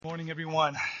morning,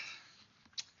 everyone.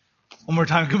 One more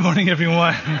time, good morning,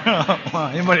 everyone.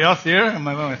 Anybody else here? Am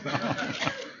I by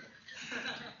myself?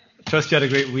 Trust you had a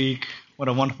great week. What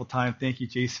a wonderful time. Thank you,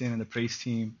 Jason and the praise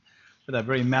team, for that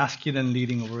very masculine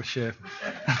leading of worship.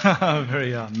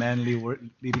 Very manly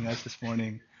leading us this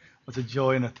morning. It was a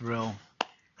joy and a thrill.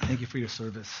 Thank you for your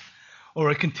service. Well,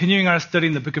 we're continuing our study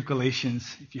in the book of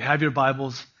Galatians. If you have your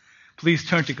Bibles, please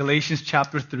turn to Galatians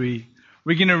chapter 3.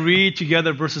 We're going to read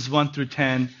together verses 1 through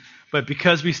 10, but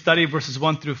because we studied verses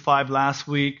 1 through 5 last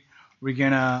week, we're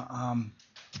going to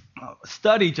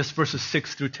study just verses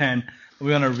 6 through 10. We're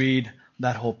going to read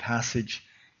that whole passage.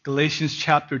 Galatians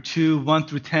chapter 2, 1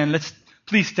 through 10. Let's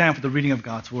please stand for the reading of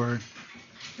God's word.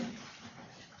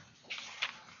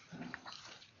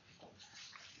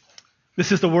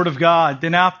 This is the word of God.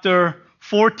 Then after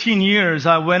 14 years,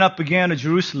 I went up again to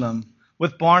Jerusalem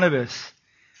with Barnabas,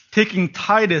 taking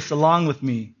Titus along with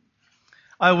me.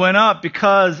 I went up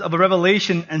because of a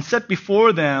revelation and set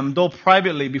before them, though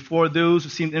privately, before those who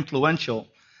seemed influential,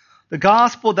 the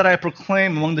gospel that I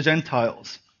proclaimed among the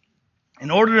Gentiles,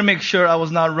 in order to make sure I was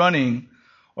not running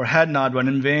or had not run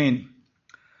in vain.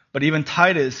 But even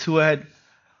Titus, who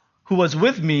was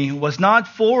with me, was not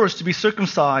forced to be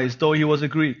circumcised, though he was a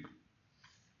Greek.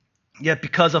 Yet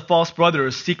because of false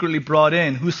brothers secretly brought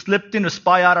in, who slipped in to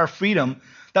spy out our freedom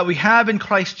that we have in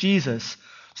Christ Jesus,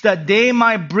 so that they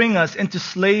might bring us into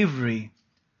slavery.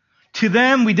 To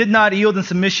them we did not yield in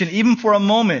submission, even for a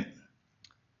moment,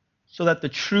 so that the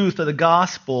truth of the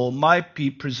gospel might be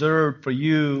preserved for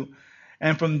you.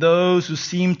 And from those who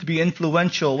seemed to be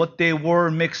influential, what they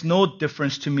were makes no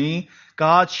difference to me.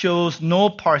 God shows no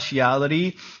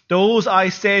partiality. Those, I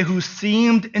say, who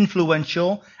seemed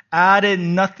influential added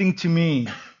nothing to me.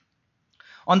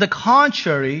 On the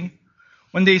contrary,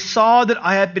 when they saw that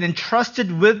I had been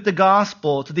entrusted with the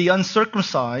gospel to the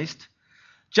uncircumcised,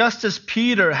 just as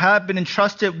Peter had been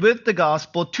entrusted with the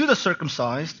gospel to the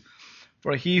circumcised,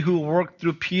 for he who worked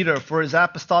through Peter for his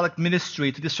apostolic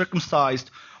ministry to the circumcised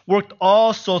worked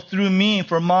also through me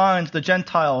for mine to the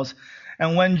Gentiles.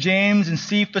 And when James and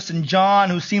Cephas and John,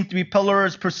 who seemed to be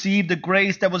pillars, perceived the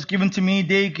grace that was given to me,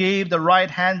 they gave the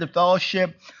right hand of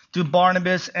fellowship to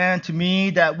Barnabas and to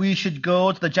me, that we should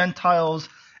go to the Gentiles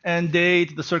and they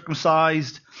to the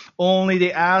circumcised. Only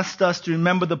they asked us to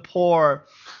remember the poor,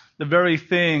 the very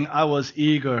thing I was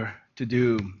eager to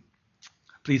do.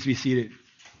 Please be seated.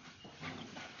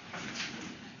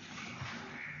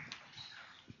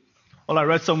 Well, I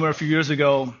read somewhere a few years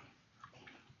ago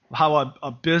how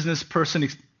a business person,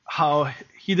 how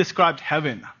he described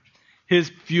heaven, his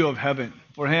view of heaven.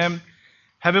 For him,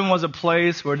 heaven was a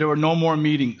place where there were no more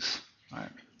meetings.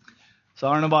 Right? So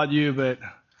I don't know about you, but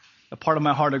a part of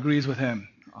my heart agrees with him.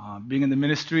 Being in the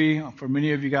ministry, for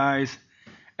many of you guys,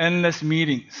 endless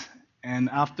meetings. And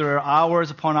after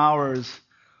hours upon hours,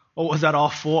 what was that all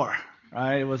for?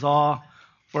 Right? It was all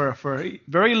for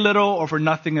very little or for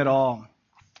nothing at all.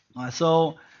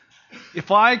 So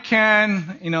if I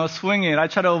can, swing it, I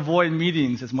try to avoid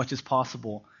meetings as much as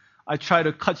possible. I try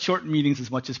to cut short meetings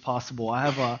as much as possible. I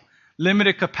have a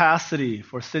limited capacity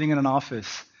for sitting in an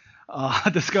office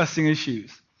discussing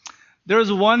issues.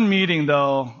 There's one meeting,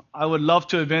 though, I would love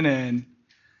to have been in,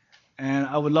 and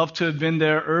I would love to have been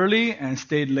there early and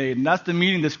stayed late. And that's the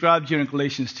meeting described here in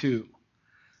Galatians 2.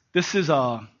 This is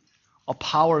a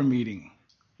power meeting.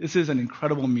 This is an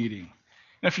incredible meeting.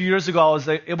 And a few years ago, I was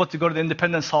able to go to the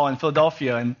Independence Hall in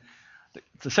Philadelphia, and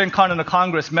the Second Continental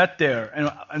Congress met there.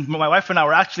 And my wife and I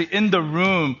were actually in the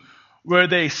room where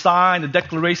they signed the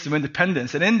Declaration of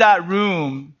Independence. And in that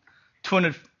room,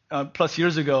 200 plus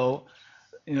years ago,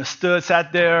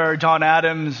 sat there John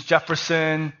Adams,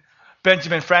 Jefferson,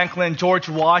 Benjamin Franklin, George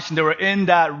Washington. They were in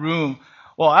that room.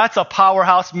 Well, that's a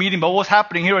powerhouse meeting, but what's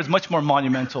happening here is much more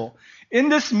monumental. In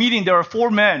this meeting, there are 4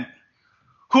 men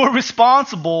who are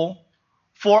responsible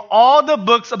for all the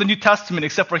books of the New Testament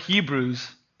except for Hebrews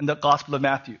and the Gospel of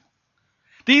Matthew.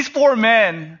 These 4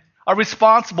 men are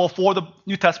responsible for the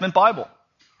New Testament Bible,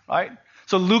 right?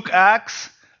 So Luke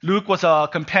was a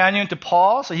companion to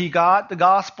Paul, so he got the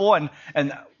gospel and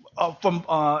from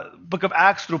book of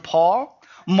Acts through Paul.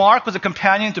 Mark was a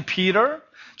companion to Peter.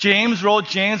 James,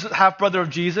 half-brother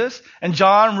of Jesus. And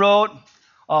John wrote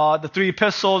the 3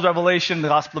 epistles, Revelation, the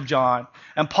Gospel of John.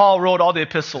 And Paul wrote all the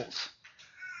epistles.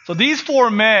 So these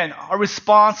 4 men are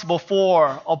responsible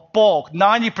for a bulk,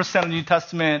 90% of the New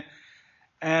Testament.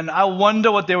 And I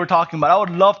wonder what they were talking about. I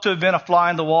would love to have been a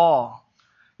fly on the wall.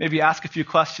 Maybe ask a few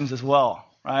questions as well,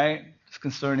 right? Just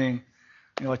concerning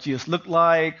what Jesus looked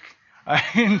like.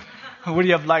 Right? What do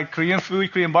you have, like Korean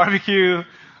food, Korean barbecue?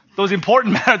 Those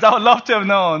important matters. I would love to have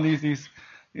known these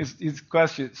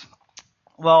questions.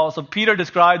 Well, so Peter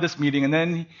described this meeting, and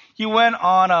then he went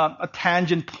on a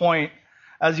tangent point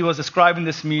as he was describing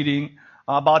this meeting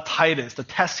about Titus, the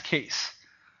test case.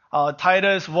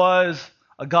 Titus was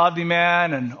a godly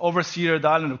man, an overseer of the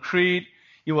island of Crete.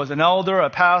 He was an elder, a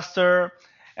pastor,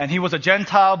 and he was a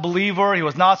Gentile believer. He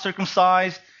was not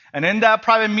circumcised. And in that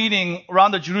private meeting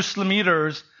around the Jerusalem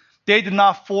leaders, they did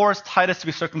not force Titus to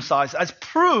be circumcised as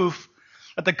proof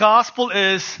that the gospel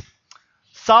is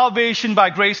salvation by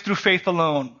grace through faith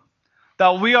alone.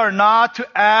 That we are not to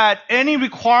add any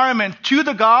requirement to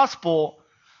the gospel,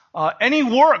 any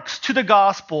works to the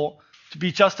gospel to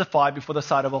be justified before the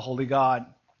sight of a holy God.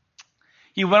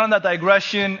 He went on that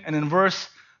digression, and in verse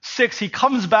 6, he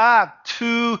comes back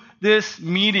to this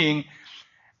meeting,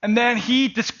 and then he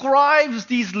describes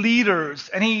these leaders,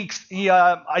 and he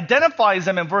identifies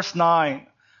them in verse 9.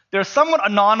 They're somewhat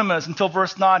anonymous until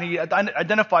verse 9. He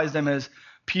identifies them as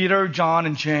Peter, John,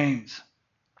 and James.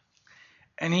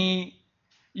 And he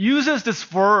uses this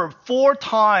verb 4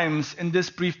 times in this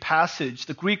brief passage.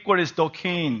 The Greek word is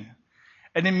dokein,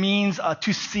 and it means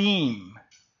to seem,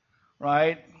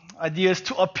 right? Idea is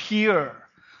to appear.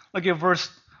 Look at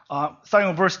starting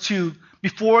with verse 2.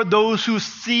 Before those who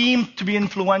seem to be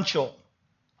influential.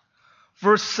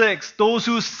 Verse 6, those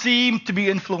who seem to be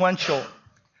influential.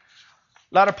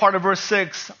 Latter part of verse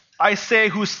 6, I say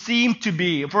who seem to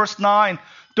be. Verse 9,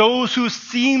 those who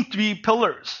seem to be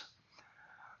pillars.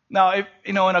 Now, if,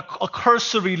 in a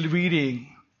cursory reading,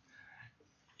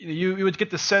 you would get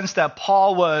the sense that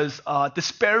Paul was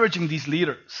disparaging these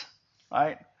leaders,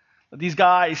 right? These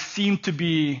guys seem to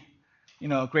be,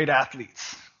 great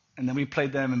athletes. And then we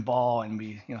played them in ball and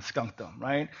we, skunked them,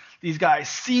 right? These guys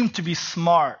seem to be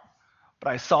smart, but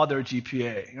I saw their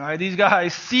GPA, right? These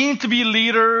guys seem to be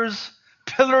leaders,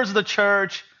 pillars of the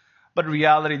church, but in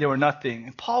reality, they were nothing.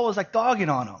 And Paul was like dogging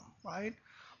on them, right?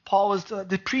 Paul was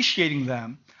depreciating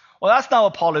them. Well, that's not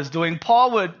what Paul is doing.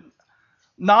 Paul would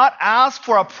not ask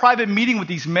for a private meeting with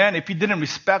these men if he didn't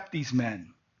respect these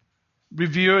men,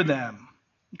 revere them,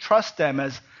 trust them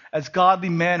as godly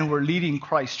men who were leading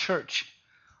Christ's church.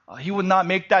 He would not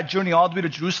make that journey all the way to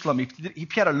Jerusalem if he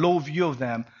had a low view of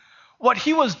them. What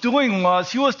he was doing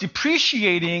was he was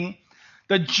depreciating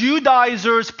the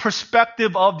Judaizers'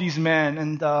 perspective of these men.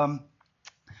 And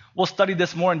we'll study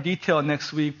this more in detail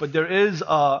next week, but there is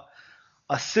a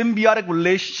symbiotic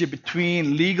relationship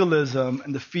between legalism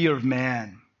and the fear of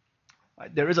man.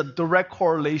 Right? There is a direct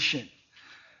correlation.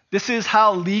 This is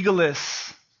how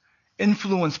legalists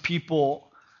influence people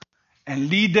and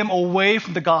lead them away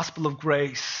from the gospel of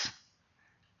grace,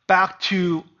 back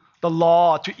to the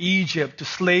law, to Egypt, to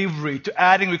slavery, to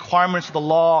adding requirements to the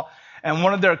law. And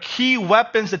one of their key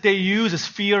weapons that they use is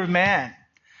fear of man.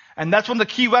 And that's one of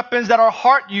the key weapons that our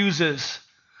heart uses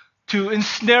to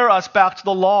ensnare us back to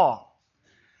the law.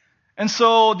 And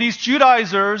so these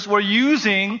Judaizers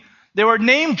they were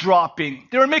name dropping.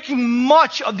 They were making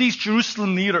much of these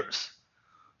Jerusalem leaders.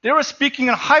 They were speaking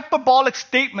in hyperbolic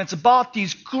statements about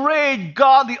these great,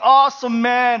 godly, awesome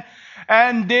men,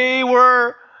 and they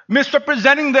were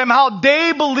misrepresenting them, how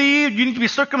they believed you need to be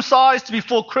circumcised to be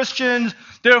full Christians,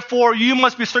 therefore you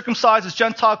must be circumcised as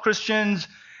Gentile Christians.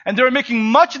 And they were making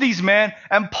much of these men,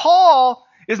 and Paul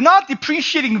is not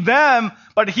depreciating them,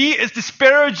 but he is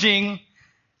disparaging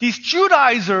these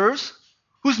Judaizers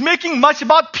who's making much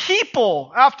about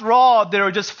people. After all, they're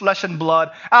just flesh and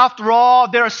blood. After all,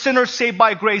 they're sinners saved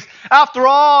by grace. After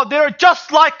all, they're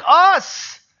just like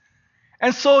us.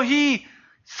 And so he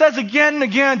says again and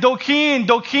again, dokein,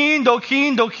 dokein,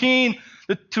 dokein, dokein,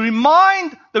 to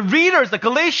remind the readers, the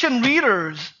Galatian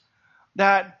readers,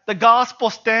 that the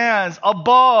gospel stands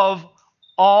above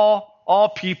all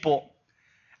people.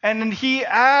 And then he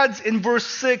adds in verse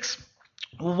 6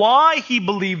 why he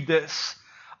believed this.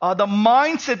 The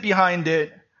mindset behind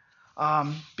it,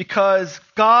 because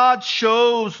God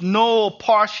shows no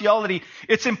partiality.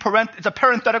 It's a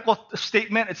parenthetical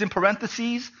statement. It's in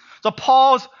parentheses. So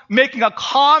Paul's making a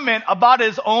comment about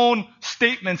his own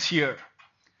statements here.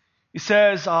 He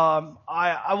says,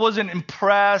 I wasn't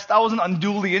impressed. I wasn't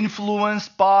unduly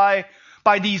influenced by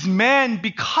these men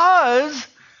because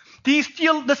this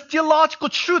theological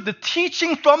truth, the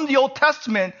teaching from the Old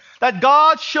Testament, that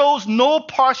God shows no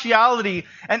partiality.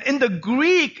 And in the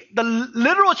Greek, the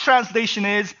literal translation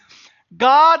is,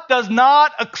 God does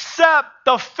not accept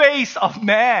the face of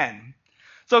man.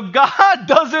 So God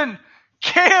doesn't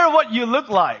care what you look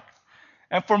like.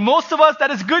 And for most of us,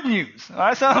 that is good news.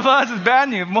 Right? Some of us is bad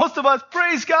news. Most of us,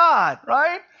 praise God,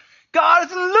 right? God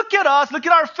doesn't look at us, look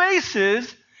at our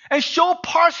faces, and show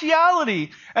partiality.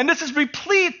 And this is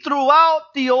replete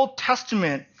throughout the Old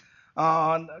Testament.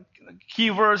 Key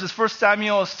verse is 1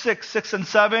 Samuel 6 and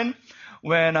 7,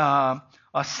 when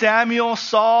Samuel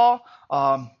saw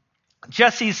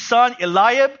Jesse's son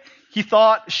Eliab, he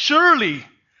thought, surely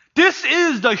this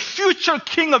is the future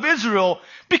king of Israel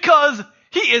because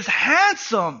he is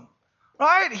handsome,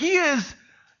 right? His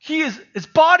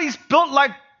body's built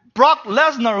like Brock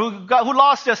Lesnar who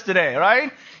lost yesterday,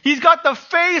 right? He's got the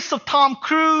face of Tom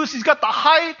Cruise. He's got the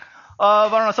height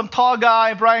of, I don't know, some tall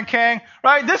guy, Brian Kang,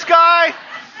 right? This guy's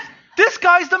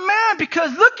the man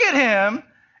because look at him.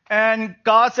 And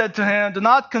God said to him, do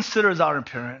not consider his outer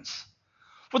appearance.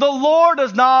 For the Lord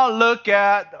does not look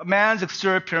at a man's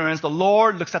exterior appearance. The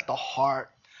Lord looks at the heart.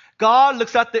 God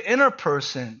looks at the inner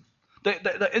person,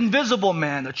 the invisible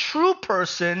man, the true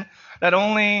person that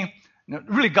only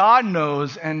really God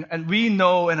knows and we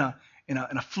know in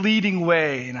a fleeting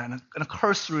way, in a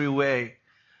cursory way.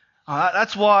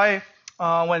 That's why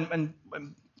when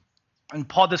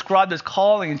Paul described his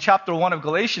calling in chapter 1 of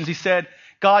Galatians, he said,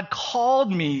 God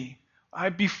called me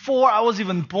right, before I was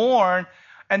even born.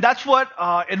 And that's what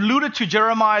alluded to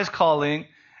Jeremiah's calling.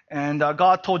 And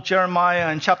God told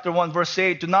Jeremiah in chapter 1, verse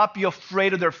 8, do not be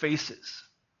afraid of their faces.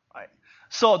 Right?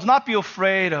 So do not be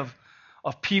afraid of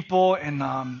people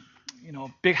in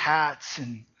big hats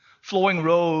and flowing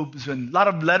robes and a lot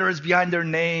of letters behind their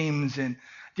names and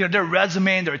their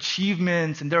resume and their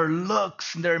achievements and their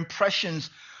looks and their impressions.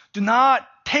 Do not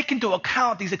take into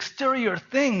account these exterior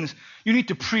things. You need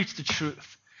to preach the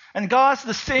truth. And God said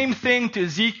the same thing to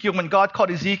Ezekiel when God called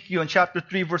Ezekiel in chapter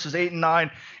 3, verses 8 and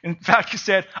 9. In fact, he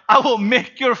said, I will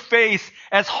make your face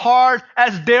as hard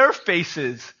as their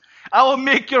faces. I will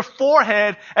make your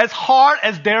forehead as hard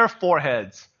as their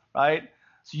foreheads. Right?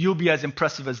 So you'll be as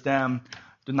impressive as them.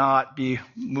 Do not be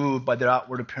moved by their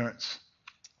outward appearance.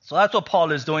 So that's what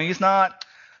Paul is doing. He's not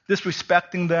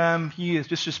disrespecting them. He is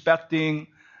disrespecting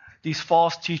these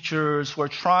false teachers who are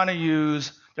trying to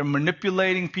use, they're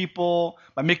manipulating people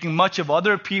by making much of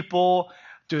other people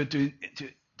to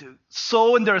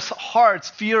sow in their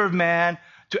hearts fear of man,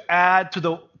 to add to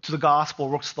the gospel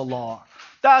works of the law.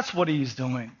 That's what he's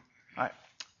doing. Right?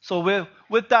 So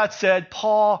with that said,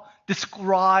 Paul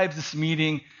describes this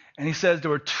meeting and he says there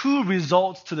were two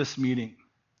results to this meeting.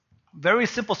 Very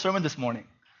simple sermon this morning.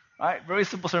 Right? Very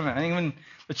simple sermon. And even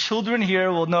the children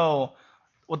here will know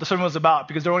what the sermon was about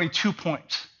because there were only 2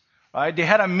 points. Right? They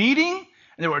had a meeting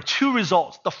and there were two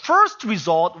results. The first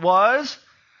result was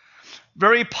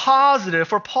very positive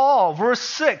for Paul. Verse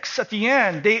 6 at the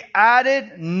end, they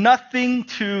added nothing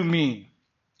to me.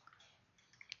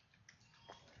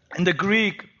 In the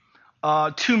Greek,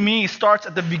 to me starts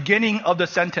at the beginning of the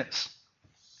sentence.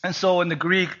 And so in the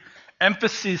Greek,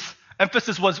 emphasis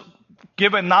was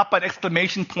given not by an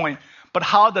exclamation point, but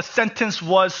how the sentence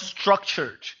was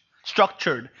structured.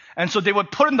 And so they would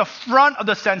put in the front of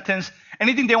the sentence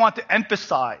anything they want to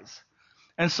emphasize.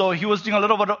 And so he was doing a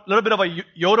little bit of a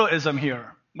Yodaism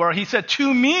here, where he said,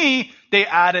 to me, they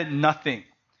added nothing.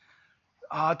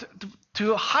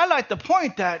 To highlight the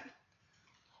point that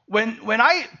when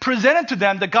I presented to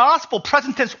them the gospel,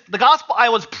 present tense, the gospel I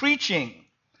was preaching,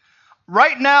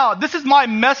 right now, this is my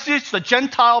message to the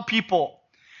Gentile people.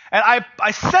 And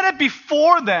I said it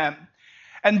before them.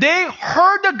 And they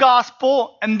heard the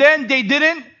gospel, and then they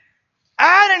didn't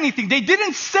add anything. They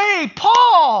didn't say,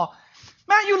 Paul,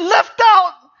 man, you left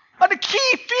out the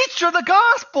key feature of the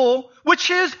gospel, which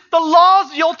is the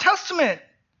laws of the Old Testament.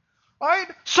 Right?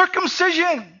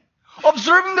 Circumcision,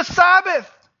 observing the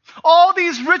Sabbath, all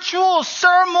these rituals,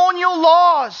 ceremonial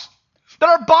laws that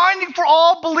are binding for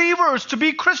all believers. To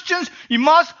be Christians, you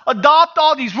must adopt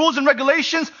all these rules and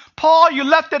regulations. Paul, you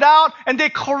left it out, and they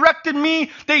corrected me,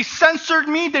 they censored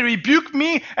me, they rebuked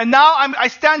me, and now I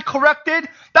stand corrected.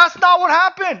 That's not what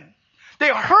happened. They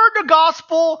heard the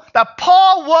gospel that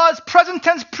Paul was present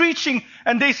tense preaching,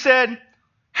 and they said,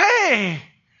 hey,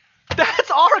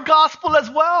 that's our gospel as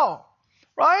well,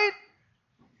 right?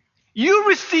 You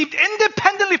received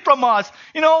independently from us.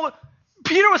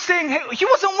 Peter was saying, hey, he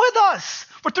wasn't with us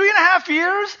for 3.5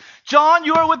 years. John,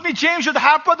 you are with me. James, you're the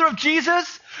half-brother of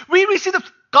Jesus. We received the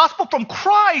gospel from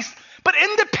Christ, but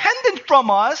independent from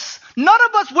us. None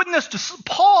of us witnessed to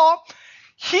Paul.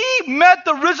 He met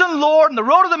the risen Lord on the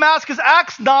road to Damascus,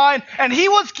 Acts 9, and he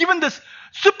was given this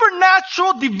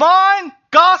supernatural, divine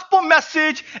gospel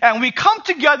message, and we come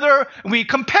together, and we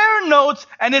compare notes,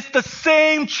 and it's the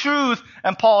same truth.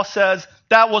 And Paul says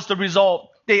that was the result.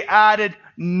 They added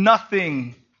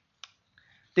nothing.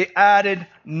 They added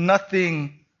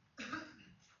nothing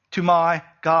to my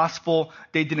gospel.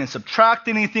 They didn't subtract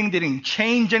anything. They didn't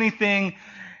change anything.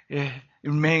 It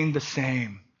remained the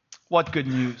same. What good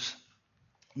news.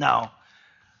 Now,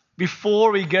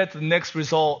 before we get to the next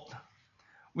result,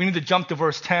 we need to jump to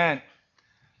verse 10.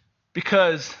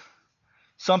 Because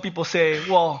Some people say,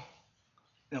 well,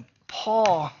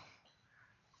 Paul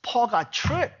got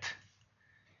tricked.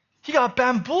 He got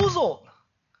bamboozled,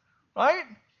 right?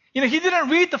 He didn't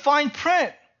read the fine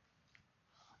print.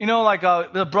 Like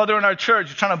the brother in our church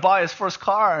was trying to buy his first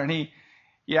car, and he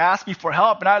asked me for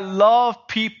help. And I love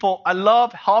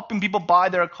helping people buy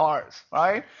their cars,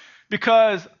 right?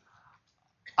 Because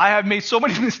I have made so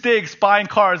many mistakes buying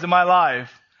cars in my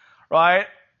life, right?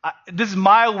 This is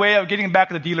my way of getting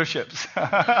back at the dealerships,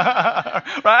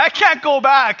 right? I can't go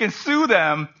back and sue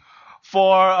them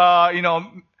for,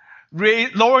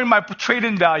 lowering my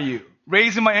trade-in value,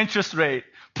 raising my interest rate,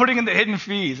 putting in the hidden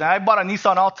fees. And I bought a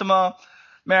Nissan Altima,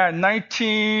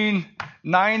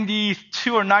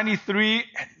 1992 or 93,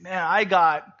 and I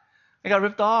got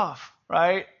ripped off,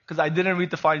 right? Because I didn't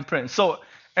read the fine print. So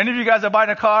any of you guys are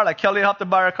buying a car, like Kelly helped to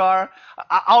buy a car,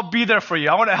 I'll be there for you.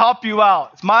 I want to help you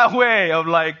out. It's my way of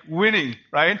winning,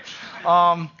 right?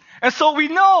 And so we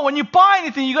know when you buy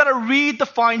anything, you got to read the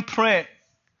fine print,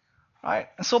 right?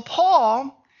 And so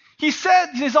Paul, he said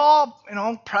he's all,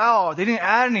 proud. They didn't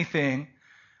add anything.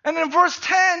 And in verse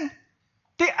 10,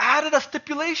 they added a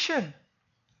stipulation.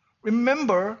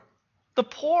 Remember the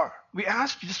poor. We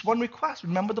asked you just one request.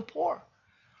 Remember the poor,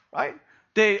 right?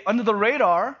 They, under the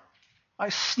radar, I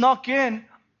snuck in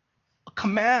a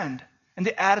command, and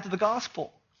they added to the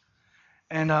gospel.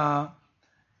 And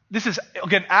this is,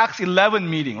 again, Acts 11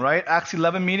 meeting, right? Acts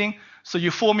 11 meeting. So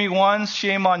you fool me once,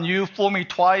 shame on you. Fool me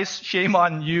twice, shame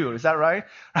on you. Is that right?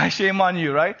 Shame on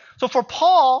you, right? So for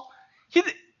Paul,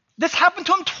 this happened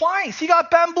to him twice. He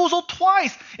got bamboozled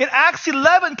twice. In Acts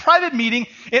 11, private meeting.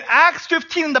 In Acts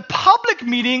 15, in the public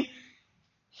meeting,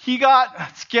 he got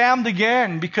scammed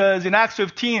again, because in Acts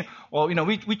 15,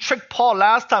 we tricked Paul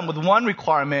last time with one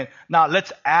requirement. Now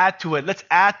let's add to it. Let's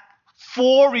add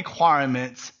 4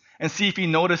 requirements and see if he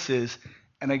notices.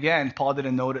 And again, Paul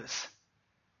didn't notice.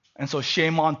 And so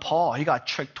shame on Paul. He got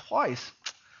tricked twice.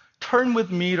 Turn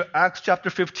with me to Acts chapter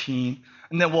 15,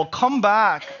 and then we'll come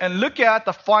back and look at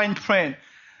the fine print.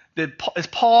 Is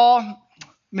Paul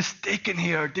mistaken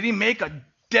here? Did he make a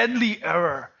deadly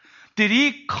error? Did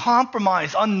he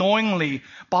compromise unknowingly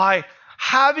by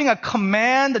having a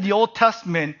command of the Old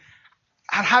Testament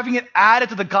and having it added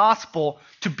to the gospel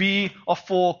to be a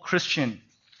full Christian?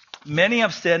 Many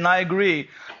have said, and I agree,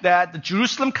 that the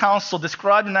Jerusalem Council,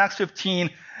 described in Acts 15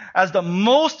 as the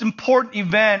most important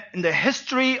event in the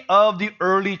history of the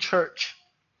early church.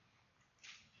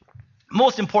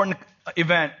 Most important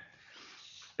event.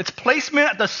 Its placement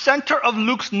at the center of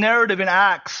Luke's narrative in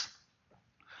Acts,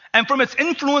 and from its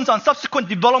influence on subsequent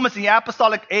developments in the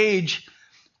apostolic age,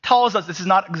 tells us this is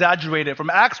not exaggerated. From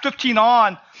Acts 15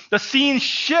 on, the scene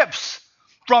shifts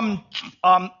from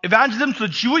evangelism to the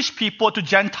Jewish people to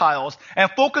Gentiles,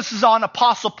 and focuses on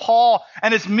Apostle Paul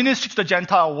and his ministry to the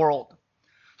Gentile world.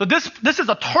 So this is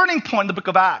a turning point in the book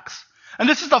of Acts. And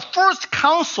this is the first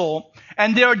council,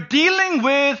 and they're dealing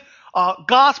with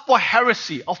gospel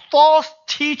heresy, a false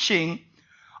teaching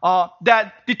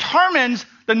that determines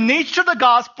the nature of the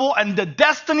gospel and the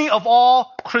destiny of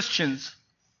all Christians.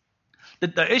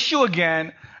 The issue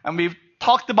again, and we've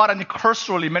talked about it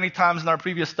cursorily many times in our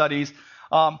previous studies,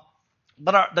 but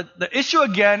the issue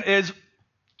again is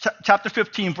chapter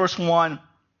 15, verse 1.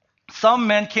 Some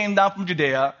men came down from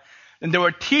Judea, and they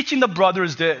were teaching the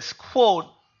brothers this, quote,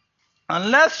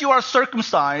 "Unless you are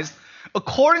circumcised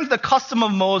according to the custom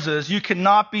of Moses, you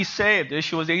cannot be saved." The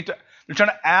issue was they're trying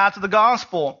to add to the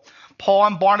gospel. Paul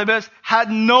and Barnabas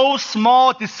had no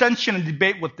small dissension and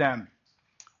debate with them,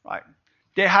 right?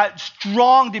 They had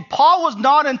Paul was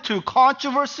not into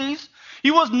controversies.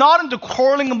 He was not into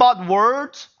quarreling about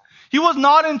words. He was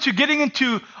not into getting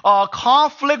into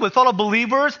conflict with fellow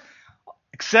believers,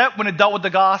 except when it dealt with the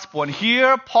gospel. And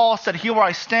here, Paul said, "Here where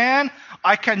I stand,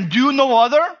 I can do no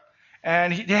other."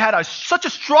 And they had such a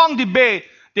strong debate,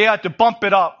 they had to bump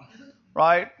it up,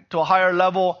 right, to a higher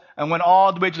level, and went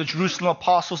all the way to the Jerusalem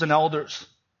apostles and elders.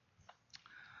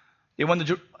 They went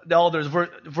to the elders,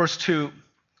 verse 2.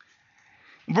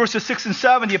 In verses 6 and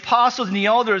 7, the apostles and the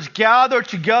elders gathered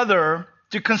together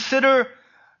to consider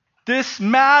this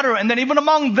matter. And then even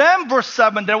among them, verse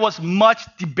 7, there was much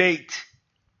debate.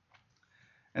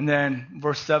 And then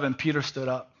verse 7, Peter stood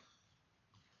up.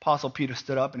 Apostle Peter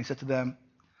stood up and he said to them,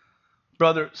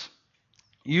 "Brothers,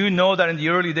 you know that in the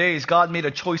early days God made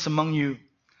a choice among you,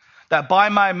 that by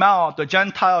my mouth the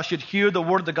Gentiles should hear the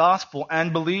word of the gospel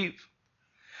and believe.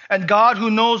 And God, who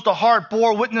knows the heart,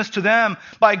 bore witness to them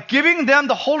by giving them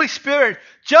the Holy Spirit,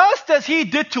 just as he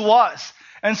did to us."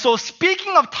 And so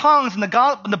speaking of tongues in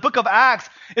the book of Acts,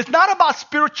 it's not about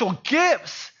spiritual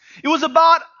gifts. It was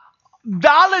about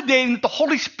validating that the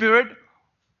Holy Spirit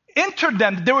entered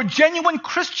them. They were genuine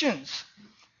Christians,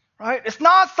 right? It's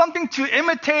not something to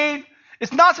imitate.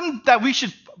 It's not something that we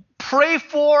should pray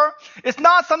for. It's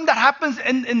not something that happens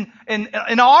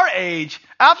in our age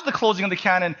after the closing of the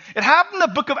canon. It happened in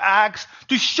the book of Acts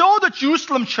to show the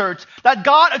Jerusalem church that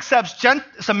God accepts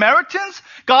Samaritans,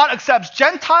 God accepts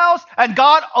Gentiles, and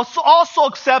God also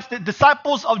accepts the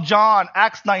disciples of John,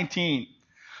 Acts 19.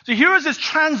 So here is this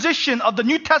transition of the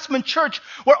New Testament church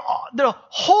where the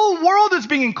whole world is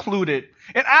being included.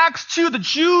 In Acts 2, the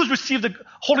Jews receive the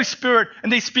Holy Spirit and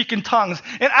they speak in tongues.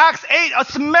 In Acts 8, a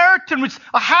Samaritan,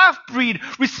 a half-breed,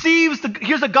 hears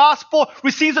the gospel,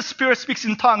 receives the Spirit, speaks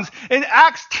in tongues. In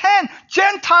Acts 10,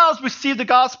 Gentiles receive the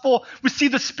gospel,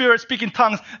 receive the Spirit, speak in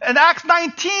tongues. In Acts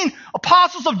 19,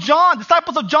 apostles of John,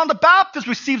 disciples of John the Baptist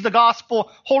receives the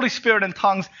gospel, Holy Spirit, and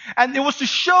tongues. And it was to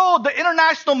show the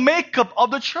international makeup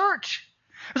of the church.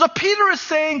 And so Peter is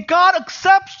saying God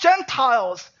accepts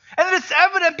Gentiles. And it is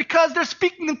evident because they're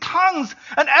speaking in tongues,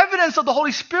 an evidence of the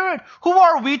Holy Spirit. Who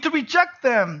are we to reject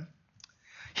them?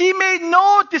 He made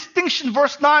no distinction,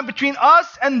 verse 9, between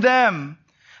us and them,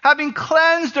 having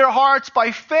cleansed their hearts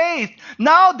by faith.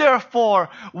 Now, therefore,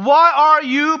 why are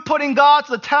you putting God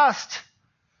to the test?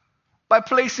 By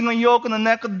placing a yoke on the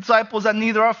neck of the disciples that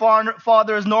neither our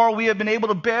fathers nor we have been able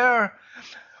to bear.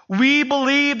 We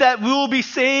believe that we will be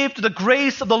saved through the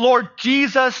grace of the Lord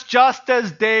Jesus just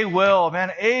as they will.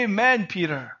 Man, amen,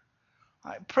 Peter.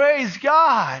 Praise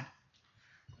God.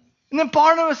 And then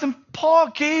Barnabas and Paul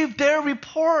gave their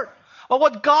report of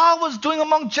what God was doing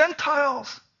among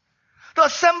Gentiles. The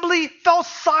assembly fell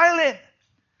silent.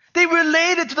 They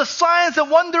related to the signs and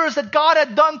wonders that God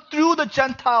had done through the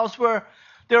Gentiles, where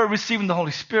they were receiving the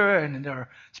Holy Spirit and they were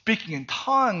speaking in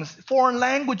tongues, foreign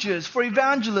languages for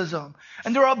evangelism.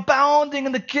 And they're abounding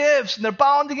in the gifts, and they're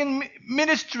abounding in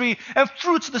ministry and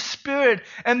fruits of the Spirit.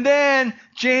 And then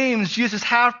James, Jesus'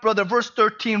 half-brother, verse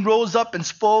 13, rose up and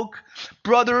spoke.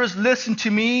 Brothers, listen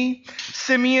to me.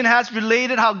 Simeon has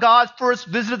related how God first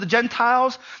visited the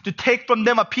Gentiles to take from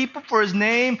them a people for his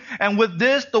name. And with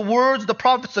this, the words of the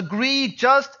prophets agree,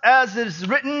 just as it is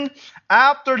written,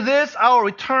 after this, I will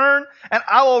return and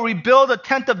I will rebuild the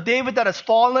tent of David that has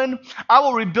fallen. I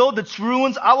will rebuild its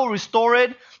ruins. I will restore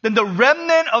it. Then the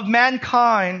remnant of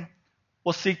mankind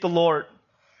will seek the Lord.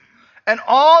 And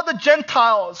all the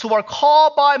Gentiles who are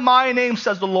called by my name,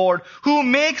 says the Lord, who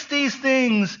makes these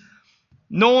things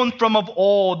known from of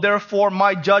old. Therefore,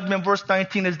 my judgment, verse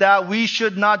 19, is that we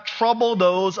should not trouble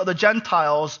those of the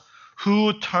Gentiles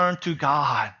who turn to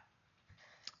God.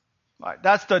 Right,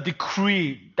 that's the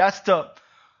decree. That's the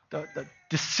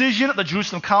decision of the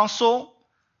Jerusalem Council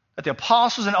that the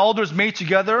apostles and elders made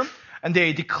together, and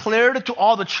they declared it to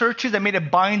all the churches and made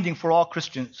it binding for all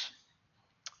Christians.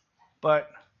 But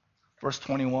verse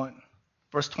 20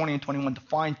 and 21, the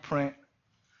fine print.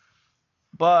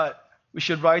 But we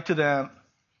should write to them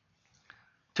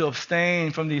to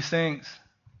abstain from these things,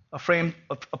 abstain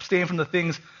from the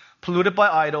things polluted by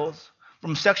idols,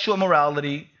 from sexual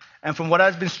immorality, and from what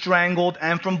has been strangled,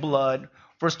 and from blood.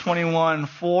 Verse 21,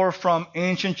 for from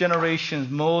ancient generations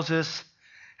Moses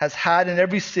has had in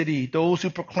every city those who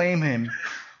proclaim him,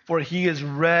 for he is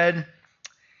read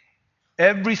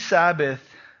every Sabbath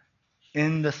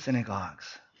in the synagogues.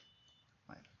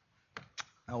 Right.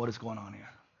 Now what is going on here?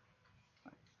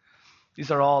 Right. These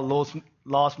are all laws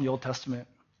from the Old Testament,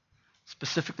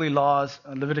 specifically laws,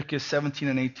 Leviticus 17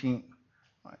 and 18.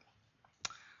 Right.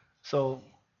 So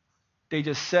they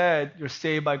just said you're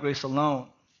saved by grace alone.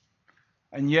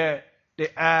 And yet they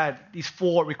add these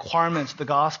 4 requirements to the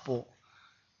gospel,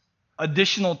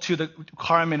 additional to the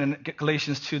requirement in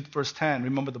Galatians 2 verse 10,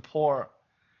 remember the poor.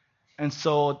 And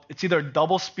so it's either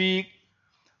double speak.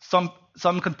 Some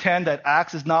contend that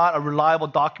Acts is not a reliable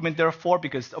document, therefore,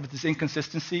 because of this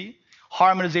inconsistency.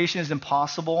 Harmonization is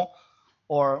impossible,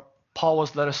 or Paul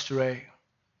was led astray.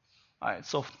 All right,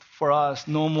 so for us,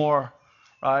 no more,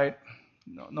 right?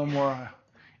 No more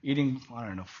eating,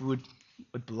 food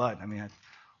with blood. I mean,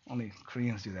 only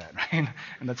Koreans do that, right?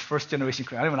 And that's first generation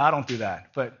Korean. I don't do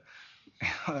that, but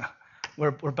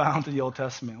we're bound to the Old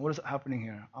Testament. What is happening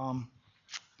here?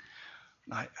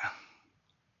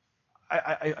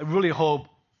 I really hope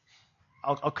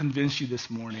I'll convince you this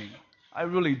morning. I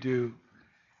really do.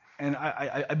 And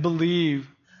I believe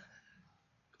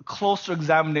a closer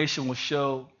examination will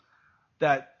show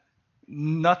that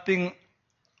nothing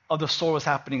of the sort was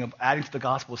happening, of adding to the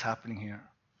gospel was happening here.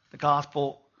 The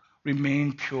gospel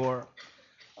remained pure.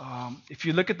 If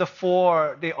you look at the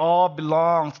 4, they all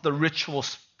belong to the ritual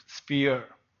sphere.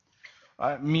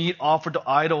 Right? Meat offered to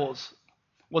idols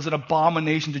was an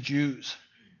abomination to Jews.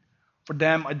 For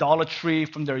them, idolatry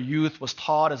from their youth was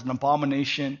taught as an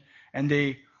abomination, and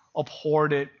they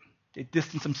abhorred it. They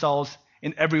distanced themselves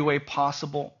in every way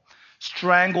possible.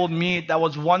 Strangled meat, that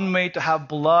was one way to have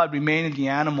blood remain in the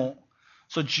animal.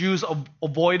 So Jews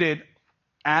avoided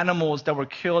animals that were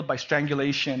killed by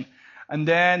strangulation. And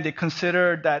then they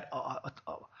considered that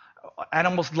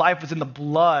animal's life was in the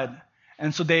blood.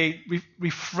 And so they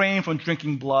refrained from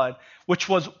drinking blood, which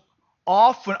was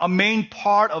often a main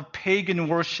part of pagan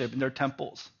worship in their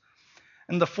temples.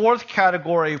 And the fourth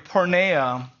category,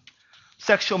 porneia,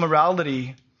 sexual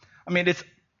morality, it's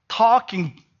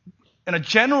talking in a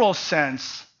general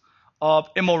sense of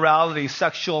immorality,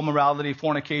 sexual morality,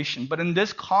 fornication. But in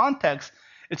this context,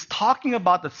 it's talking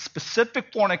about the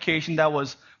specific fornication that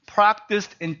was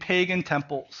practiced in pagan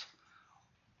temples,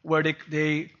 where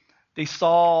they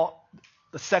saw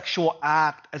the sexual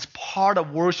act as part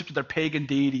of worship to their pagan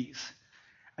deities.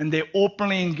 And they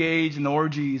openly engaged in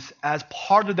orgies as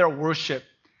part of their worship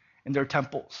in their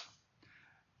temples.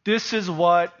 This is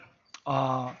what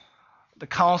the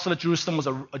Council of Jerusalem was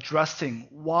addressing.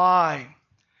 Why?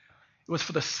 It was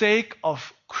for the sake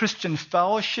of Christian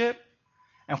fellowship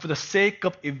and for the sake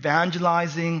of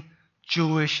evangelizing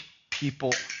Jewish people.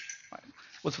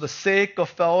 It was for the sake of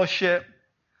fellowship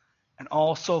and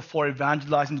also for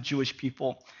evangelizing the Jewish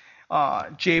people.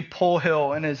 J.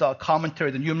 Pohill, in his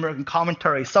commentary, the New American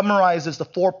Commentary, summarizes the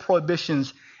 4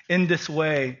 prohibitions in this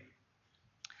way.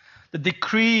 The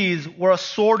decrees were a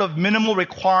sort of minimal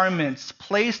requirements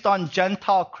placed on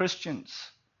Gentile Christians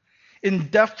in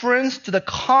deference to the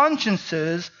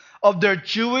consciences of their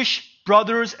Jewish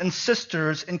brothers and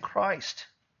sisters in Christ.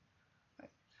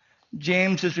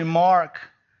 James's remark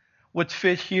would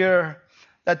fit here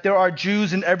that there are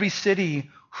Jews in every city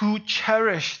who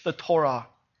cherish the Torah.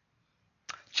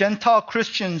 Gentile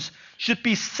Christians should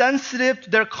be sensitive to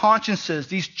their consciences,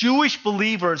 these Jewish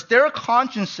believers, their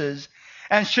consciences,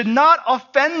 and should not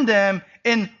offend them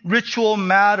in ritual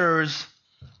matters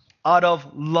out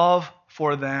of love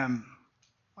for them.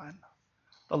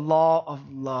 The law of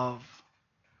love.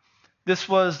 This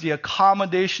was the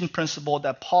accommodation principle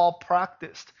that Paul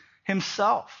practiced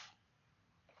himself.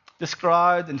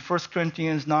 Described in 1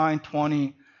 Corinthians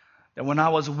 9:20, that when I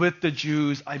was with the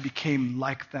Jews, I became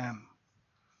like them.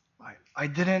 I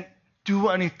didn't do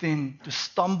anything to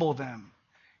stumble them,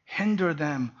 hinder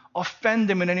them, offend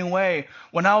them in any way.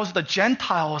 When I was with the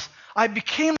Gentiles, I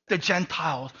became like the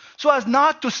Gentiles so as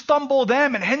not to stumble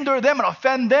them and hinder them and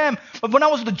offend them. But when I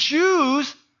was with the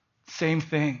Jews, same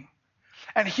thing.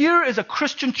 And here is a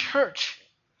Christian church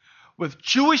with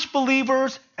Jewish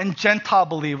believers and Gentile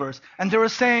believers. And they were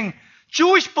saying,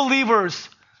 Jewish believers,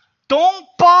 don't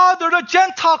bother the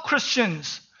Gentile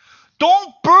Christians.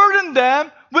 Don't burden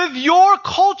them with your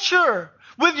culture,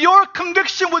 with your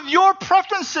conviction, with your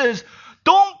preferences.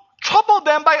 Don't trouble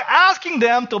them by asking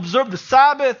them to observe the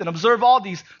Sabbath and observe all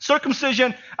these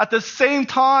circumcision. At the same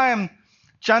time,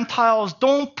 Gentiles,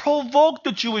 don't provoke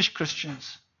the Jewish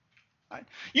Christians. Right?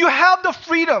 You have the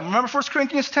freedom, remember 1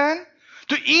 Corinthians 10?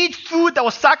 To eat food that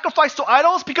was sacrificed to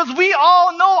idols, because we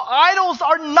all know idols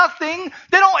are nothing.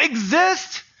 They don't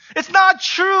exist. It's not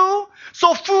true.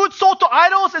 So food sold to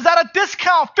idols is at a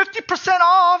discount, 50%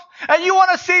 off, and you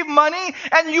want to save money,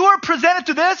 and you are presented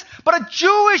to this. But a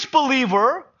Jewish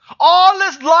believer, all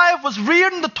his life was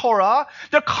reared in the Torah.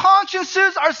 Their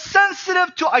consciences are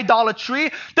sensitive to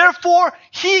idolatry. Therefore,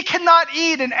 he cannot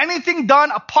eat, and anything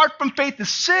done apart from faith is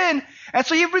sin. And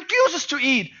so he refuses to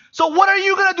eat. So what are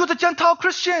you going to do with a Gentile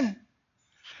Christian?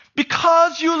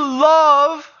 Because you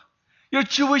love your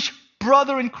Jewish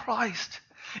brother in Christ.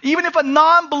 Even if a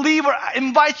non-believer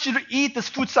invites you to eat this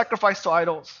food sacrificed to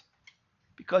idols,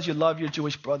 because you love your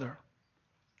Jewish brother,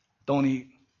 don't eat.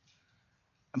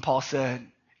 And Paul said,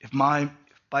 if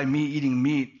by me eating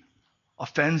meat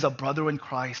offends a brother in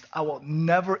Christ, I will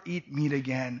never eat meat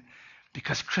again,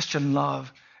 because Christian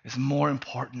love is more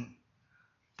important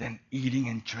than eating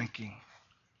and drinking.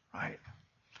 Right?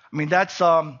 That's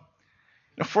 1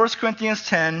 Corinthians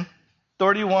 10,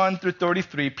 31 through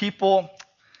 33. People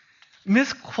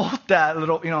misquote that a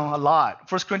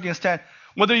lot. 1 Corinthians 10,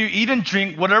 whether you eat and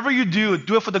drink, whatever you do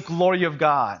it for the glory of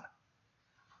God.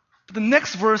 But the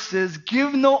next verse is,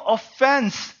 give no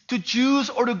offense to Jews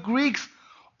or to Greeks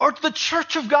or to the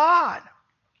church of God.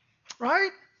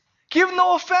 Right? Give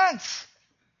no offense.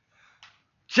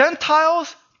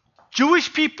 Gentiles,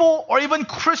 Jewish people, or even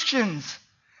Christians.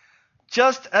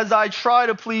 Just as I try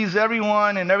to please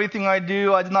everyone in everything I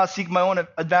do, I do not seek my own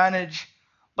advantage,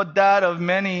 but that of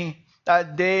many,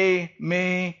 that they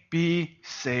may be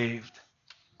saved.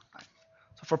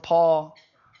 So for Paul,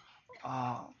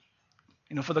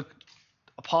 for the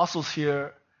apostles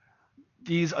here,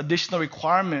 these additional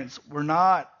requirements were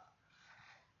not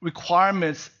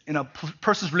requirements in a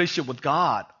person's relationship with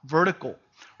God, vertical.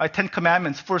 Right? 10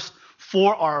 commandments, first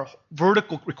 4 are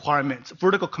vertical requirements,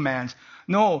 vertical commands.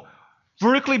 No,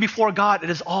 vertically before God, it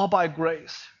is all by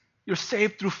grace. You're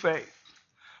saved through faith.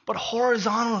 But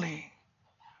horizontally,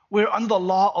 we're under the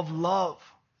law of love.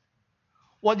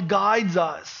 What guides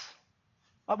us,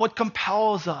 what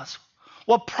compels us,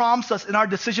 what prompts us in our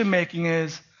decision making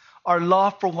is our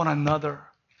love for one another.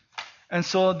 And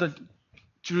so the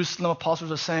Jerusalem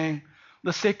apostles are saying, for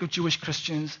the sake of Jewish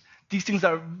Christians, these things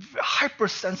are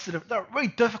hypersensitive. They're very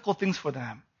difficult things for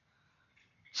them.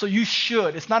 So you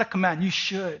should. It's not a command. You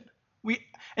should. And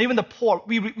even the poor,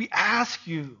 we ask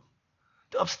you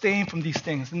to abstain from these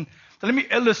things. And so let me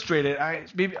illustrate it. I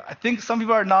think some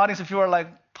people are nodding. Some people are like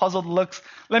puzzled looks.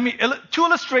 Let me 2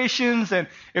 illustrations, and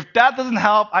if that doesn't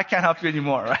help, I can't help you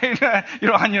anymore, right?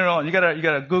 You're on your own. You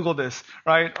gotta Google this,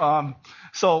 right?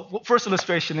 So first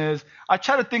illustration is I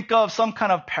try to think of some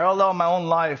kind of parallel in my own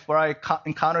life where I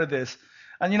encounter this.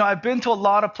 And I've been to a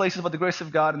lot of places by the grace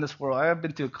of God in this world. I have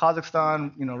been to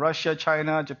Kazakhstan, Russia,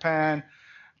 China, Japan,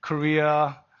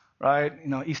 Korea, right?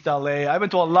 East LA. I've been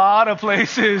to a lot of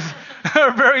places that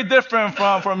are very different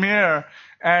from here.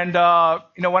 And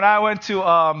when I went to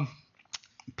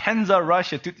Penza,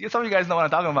 Russia, some of you guys know what I'm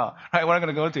talking about, right? What I'm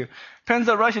going to go to.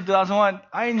 Penza, Russia, 2001.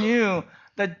 I knew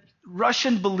that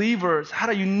Russian believers had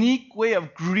a unique way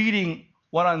of greeting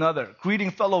one another,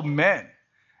 greeting fellow men,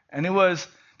 and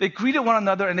they greeted one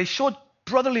another and they showed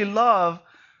brotherly love,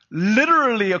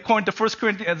 literally according to 1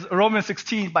 Corinthians, Romans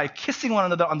 16, by kissing one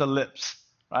another on the lips.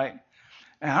 Right?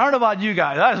 And I don't know about you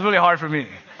guys. That is really hard for me.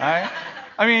 Right?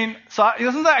 So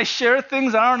sometimes I share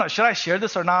things. I don't know. Should I share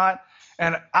this or not?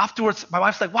 And afterwards, my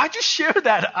wife's like, "Why'd you share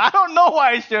that?" I don't know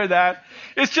why I share that.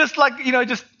 It's just like,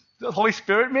 just the Holy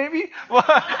Spirit maybe.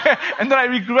 And then I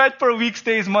regret for weeks,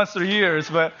 days, months, or years.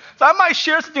 So I might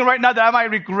share something right now that I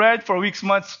might regret for weeks,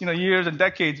 months, years, and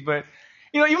decades. But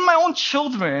even my own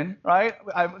children, right?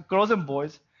 I have girls and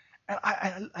boys, and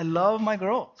I love my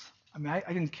girls. I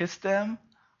can kiss them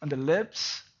on the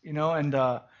lips, and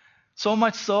so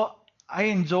much so, I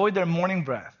enjoy their morning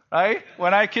breath, right?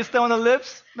 When I kiss them on the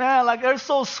lips, man, they're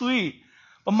so sweet.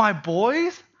 But my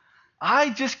boys, I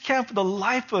just can't for the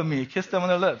life of me kiss them on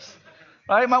the lips,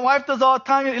 right? My wife does all the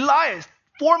time. Elias,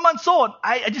 4 months old,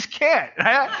 I just can't,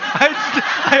 right?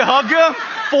 I hug him,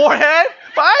 forehead,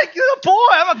 but I'm a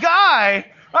boy, I'm a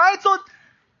guy, right? So,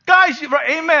 guys,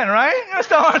 amen, right? You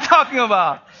understand what I'm talking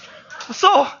about?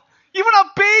 So, even a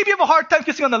baby have a hard time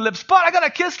kissing on the lips, but I gotta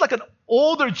kiss like an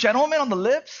older gentleman on the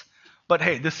lips. But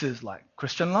hey, this is like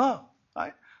Christian love,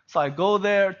 right? So I go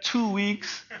there 2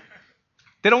 weeks.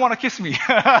 They don't want to kiss me.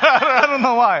 I don't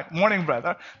know why. Morning breath.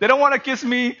 Huh? They don't want to kiss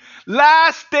me.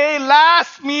 Last day,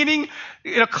 last meeting,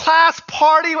 class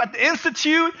party at the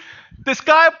institute. This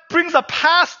guy brings a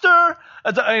pastor.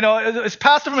 His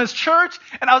pastor from his church,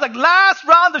 and I was like, last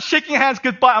round of shaking hands,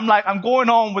 goodbye. I'm going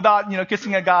home without,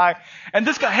 kissing a guy. And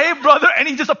this guy, hey brother, and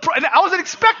he just, and I wasn't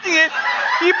expecting it.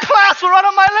 He plastered right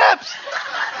on my lips.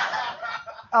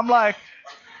 I'm like,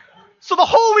 so the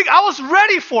whole week I was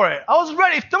ready for it. I was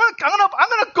ready. I'm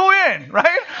gonna go in,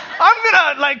 right? I'm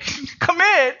gonna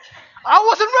commit. I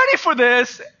wasn't ready for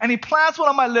this, and he plants one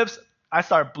on my lips. I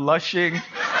start blushing.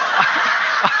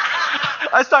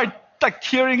 I start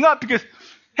tearing up because,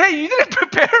 hey, you didn't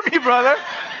prepare me, brother.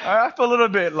 I feel a little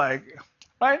bit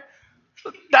right?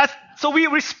 So we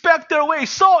respect their way.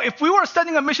 So if we were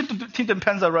sending a mission to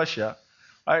Penza, Russia,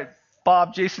 right?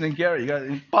 Bob, Jason, and Gary,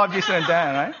 Bob, Jason, and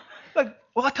Dan, right?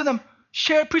 We'll tell them,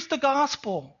 preach the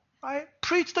gospel, right?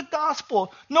 Preach the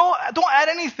gospel. No, don't add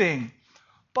anything.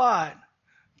 But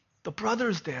the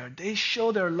brothers there, they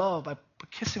show their love by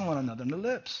kissing one another on the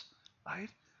lips, right?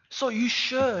 So you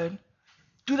should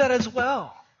do that as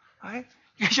well, right?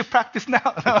 You should practice now.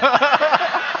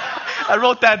 I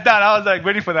wrote that down. I was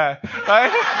waiting for that,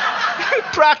 right?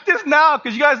 Practice now,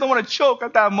 because you guys don't want to choke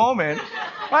at that moment,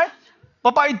 right?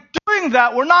 But by doing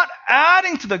that, we're not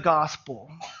adding to the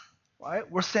gospel, right?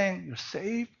 We're saying you're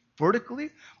saved vertically,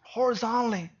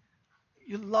 horizontally.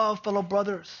 You love fellow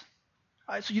brothers,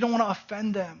 right? So you don't want to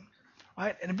offend them,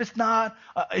 right? And if it's not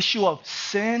an issue of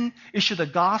sin, issue of the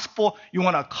gospel, you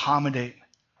want to accommodate.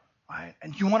 Right?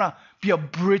 And you want to be a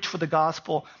bridge for the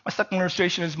gospel. My second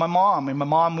illustration is my mom. And my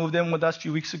mom moved in with us a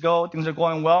few weeks ago. Things are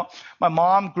going well. My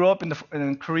mom grew up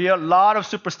in Korea. A lot of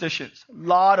superstitions. A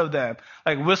lot of them.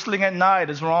 Whistling at night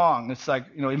is wrong. It's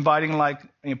inviting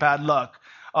bad luck.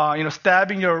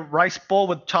 Stabbing your rice bowl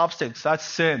with chopsticks. That's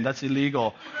sin. That's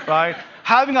illegal. Right?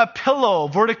 Having a pillow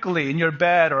vertically in your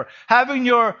bed, or having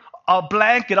your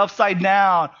blanket upside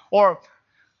down. Or,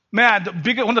 man,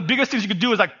 one of the biggest things you could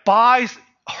do is buy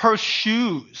her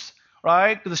shoes,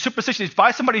 right? Because the superstition is, if you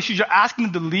buy somebody shoes, you're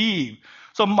asking them to leave.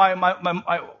 So my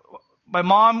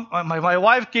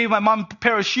wife gave my mom a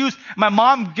pair of shoes. My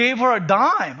mom gave her a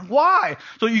dime. Why?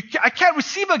 So I can't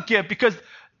receive a gift because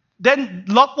then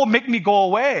luck will make me go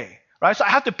away, right? So I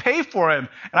have to pay for him.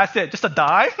 And I said, just a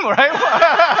dime, right?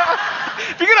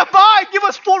 If you're going to buy, give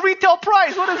us full retail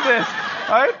price. What is this,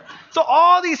 right? So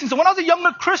all these things. So when I was a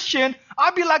younger Christian,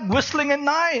 I'd be like whistling at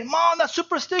night. Mom, that's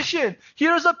superstition.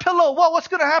 Here's a pillow. What's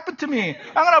going to happen to me?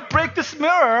 I'm going to break this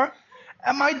mirror.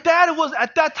 And my dad, who was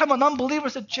at that time an unbeliever,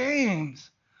 said,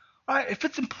 James, right, if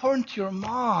it's important to your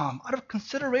mom, out of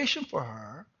consideration for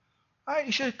her, right,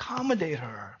 you should accommodate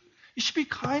her. You should be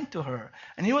kind to her.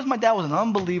 And my dad was an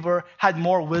unbeliever, had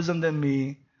more wisdom than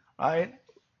me, right,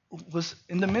 was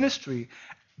in the ministry.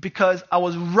 Because I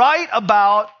was right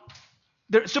about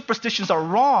the superstitions are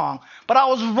wrong, but I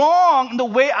was wrong in the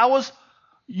way I was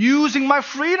using my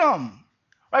freedom.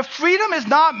 Right? Freedom is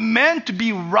not meant to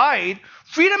be right.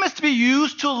 Freedom is to be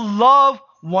used to love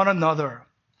one another.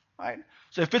 Right?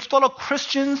 So if it's fellow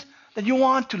Christians that you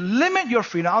want to limit your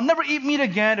freedom, I'll never eat meat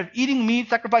again. If eating meat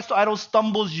sacrificed to idols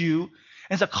stumbles you,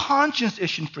 and it's a conscience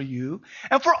issue for you.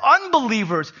 And for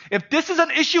unbelievers, if this is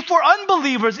an issue for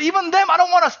unbelievers, even them, I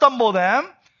don't want to stumble them,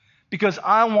 because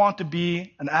I want to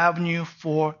be an avenue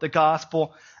for the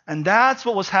gospel. And that's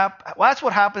what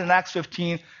happened in Acts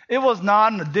 15. It was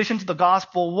not an addition to the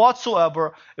gospel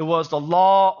whatsoever. It was the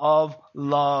law of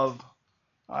love.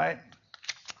 All right?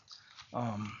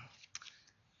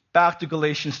 Back to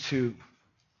Galatians 2.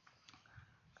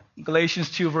 Galatians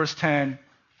 2 verse 10.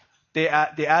 They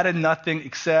added nothing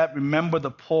except remember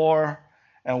the poor.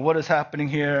 And what is happening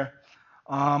here?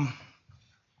 The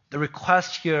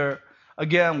request here,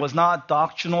 again, was not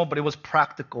doctrinal, but it was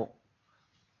practical.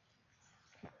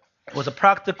 It was a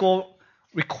practical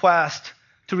request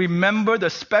to remember the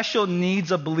special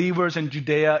needs of believers in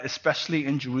Judea, especially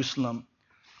in Jerusalem.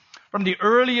 From the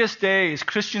earliest days,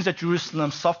 Christians at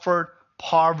Jerusalem suffered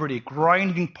poverty,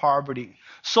 grinding poverty,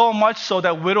 so much so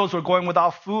that widows were going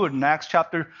without food. In Acts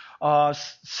chapter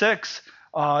 6,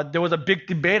 there was a big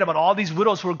debate about all these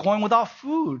widows who were going without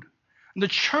food. And the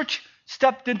church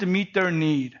stepped in to meet their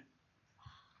need.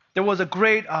 There was a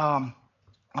great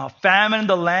famine in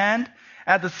the land.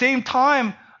 At the same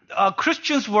time,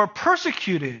 Christians were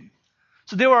persecuted.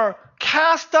 So they were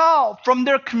cast out from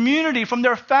their community, from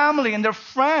their family and their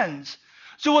friends.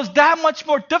 So it was that much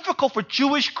more difficult for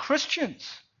Jewish Christians.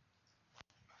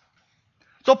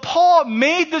 So Paul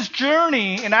made this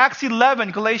journey in Acts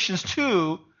 11, Galatians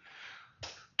 2,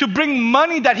 to bring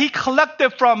money that he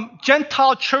collected from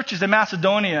Gentile churches in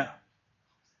Macedonia.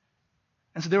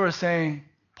 And so they were saying,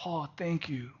 Paul, thank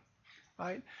you.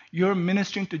 Right? You're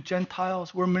ministering to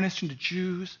Gentiles, we're ministering to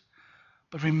Jews.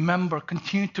 But remember,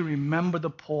 continue to remember the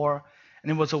poor.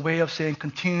 And it was a way of saying,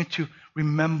 continue to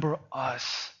remember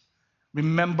us.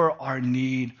 Remember our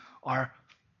need, our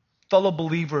fellow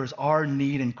believers, our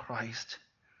need in Christ.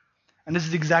 And this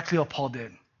is exactly what Paul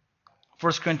did.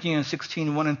 1 Corinthians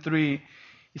 16, 1 and 3,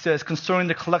 he says, concerning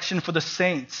the collection for the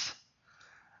saints,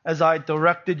 as I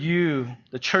directed you,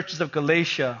 the churches of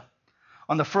Galatia,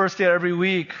 on the first day of every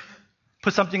week,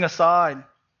 put something aside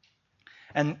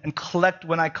and collect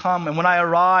when I come. And when I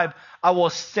arrive, I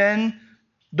will send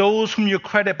those whom you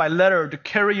credit by letter to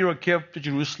carry your gift to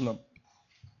Jerusalem.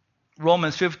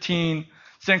 Romans 15,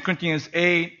 2 Corinthians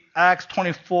 8, Acts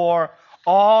 24,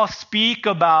 all speak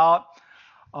about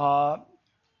the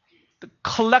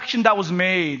collection that was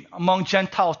made among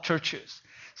Gentile churches,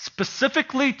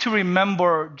 specifically to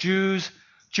remember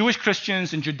Jewish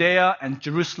Christians in Judea and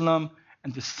Jerusalem,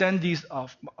 and to send these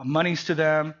monies to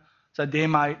them so that they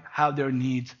might have their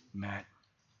needs met.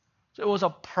 So it was a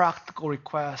practical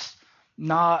request,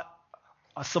 not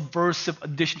a subversive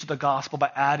addition to the gospel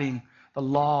by adding the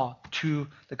law to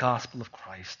the gospel of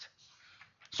Christ.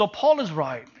 So Paul is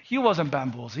right. He wasn't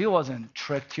bamboozled. He wasn't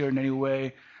tricked here in any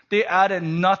way. They added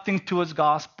nothing to his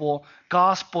gospel.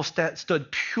 Gospel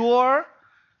stood pure,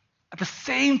 at the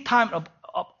same time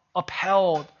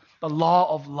upheld the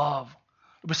law of love.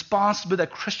 The responsibility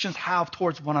that Christians have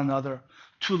towards one another,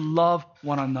 to love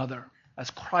one another as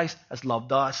Christ has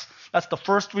loved us. That's the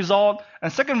first result.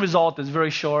 And the second result is very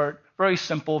short, very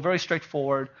simple, very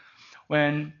straightforward.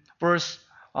 When verse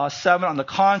 7, on the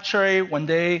contrary, when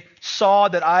they saw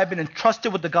that I had been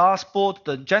entrusted with the gospel to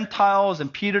the Gentiles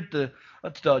and Peter to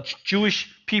the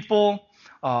Jewish people,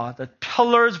 the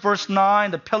pillars, verse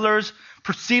 9, the pillars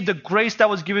perceived the grace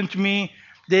that was given to me.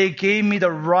 They gave me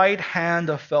the right hand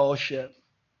of fellowship.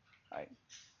 Right?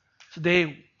 So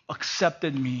they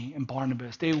accepted me and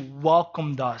Barnabas. They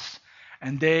welcomed us.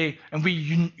 And we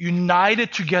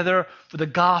united together for the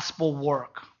gospel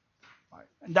work. Right?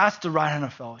 And that's the right hand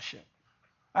of fellowship.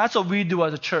 That's what we do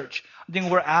as a church. I think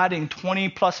we're adding 20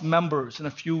 plus members in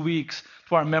a few weeks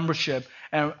to our membership.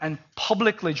 And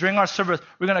publicly, during our service,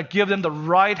 we're going to give them the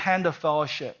right hand of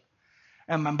fellowship.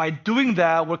 And by doing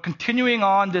that, we're continuing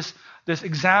on this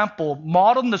example,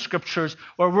 modeled in the scriptures,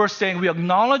 where we're saying we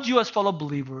acknowledge you as fellow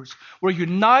believers. We're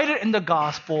united in the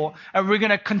gospel, and we're going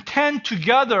to contend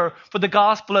together for the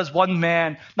gospel as one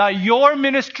man. Now, your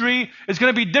ministry is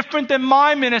going to be different than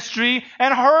my ministry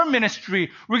and her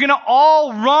ministry. We're going to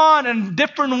all run in a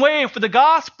different way for the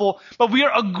gospel, but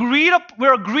we're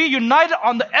united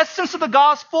on the essence of the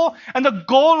gospel and the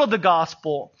goal of the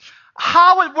gospel.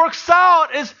 How it works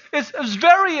out is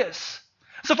various.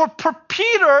 So for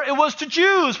Peter, it was to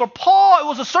Jews. For Paul, it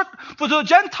was for the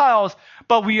Gentiles.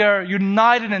 But we are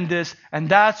united in this, and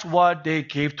that's what they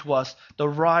gave to us, the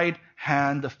right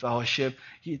hand of fellowship.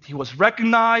 He was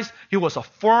recognized, he was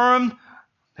affirmed,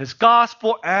 his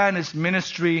gospel and his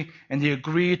ministry, and they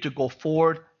agreed to go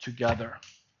forward together.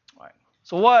 Right.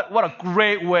 So what a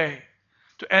great way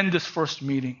to end this first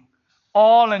meeting.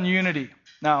 All in unity.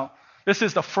 Now, this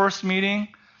is the first meeting.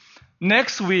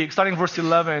 Next week, starting verse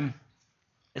 11,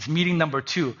 it's meeting number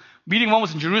 2. Meeting 1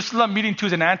 was in Jerusalem. Meeting 2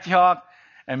 is in Antioch.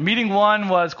 And meeting 1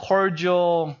 was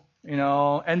cordial,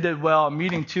 ended well.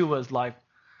 Meeting 2 was a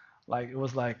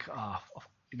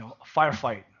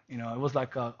firefight. It was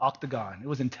like an octagon. It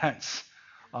was intense.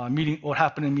 What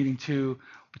happened in meeting 2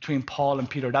 between Paul and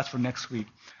Peter, that's for next week.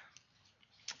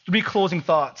 3 closing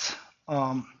thoughts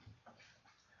to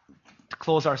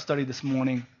close our study this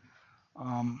morning.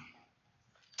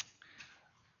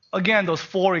 Again, those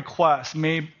 4 requests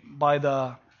made by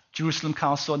the Jerusalem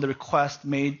Council and the request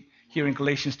made here in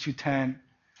Galatians 2:10,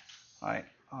 right?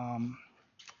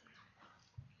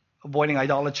 Avoiding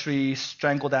idolatry,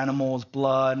 strangled animals,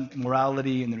 blood,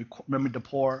 immorality, and remembering the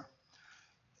poor,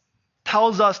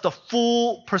 tells us the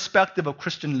full perspective of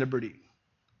Christian liberty.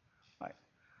 Right?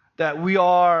 That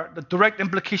the direct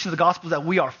implication of the gospel is that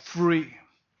we are free.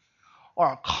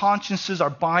 Our consciences are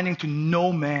binding to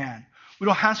no man. We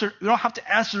don't have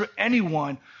to answer to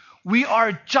anyone. We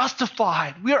are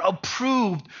justified. We are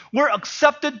approved. We're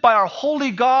accepted by our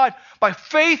holy God by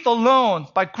faith alone,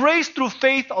 by grace through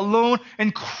faith alone,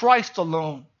 in Christ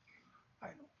alone.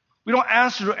 We don't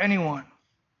answer to anyone.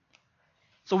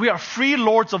 So we are free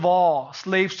lords of all,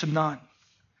 slaves to none.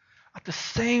 At the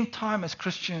same time as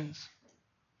Christians,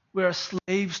 we are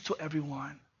slaves to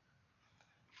everyone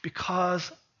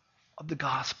because of the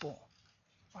gospel,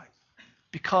 right?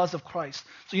 Because of Christ.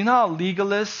 So how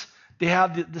legalists, they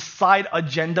have the side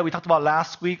agenda we talked about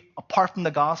last week, apart from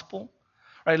the gospel,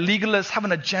 right? Legalists have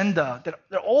an agenda that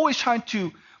they're always trying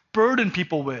to burden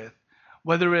people with,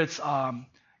 whether it's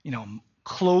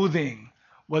clothing,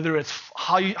 whether it's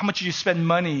how much you spend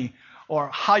money, or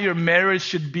how your marriage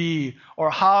should be, or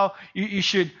how you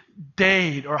should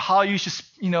date, or how you should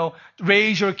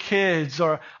raise your kids,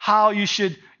 or how you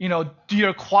should do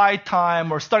your quiet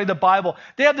time or study the Bible.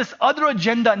 They have this other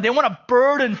agenda, and they want to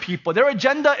burden people. Their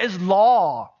agenda is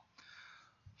law.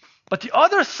 But the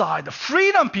other side, the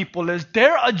freedom people,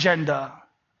 their agenda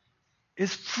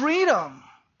is freedom.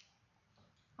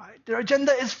 Right? Their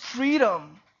agenda is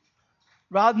freedom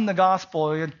rather than the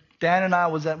gospel. Dan and I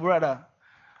we're at a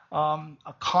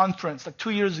conference like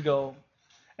 2 years ago.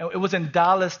 And it was in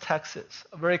Dallas, Texas,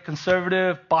 a very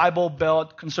conservative, Bible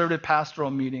Belt, conservative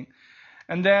pastoral meeting.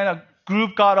 And then a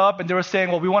group got up and they were saying,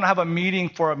 well, we want to have a meeting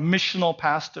for missional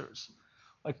pastors,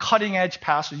 like cutting-edge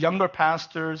pastors, younger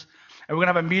pastors. And we're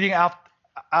going to have a meeting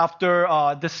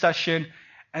after this session.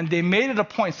 And they made it a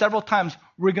point several times,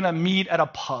 we're going to meet at a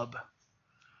pub.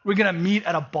 We're going to meet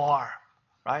at a bar,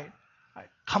 right?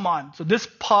 Come on. So this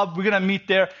pub, we're going to meet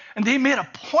there. And they made a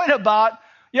point about,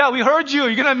 yeah, we heard you.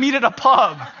 You're going to meet at a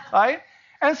pub, right?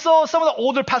 And so some of the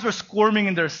older pastors were squirming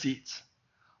in their seats.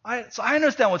 So I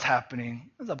understand what's happening.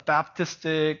 It's a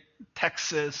Baptistic,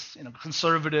 Texas,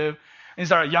 conservative. And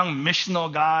these are young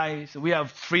missional guys. So we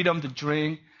have freedom to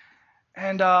drink.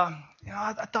 And, I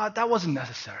thought that wasn't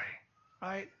necessary,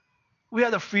 right? We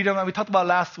had the freedom that we talked about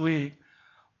last week.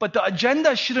 But the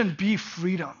agenda shouldn't be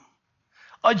freedom.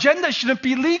 Agenda shouldn't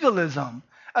be legalism.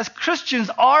 As Christians,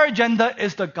 our agenda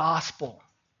is the gospel.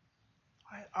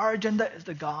 Right? Our agenda is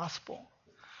the gospel.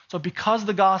 So because of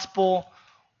the gospel,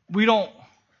 we don't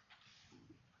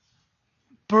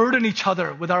burden each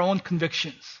other with our own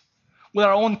convictions, with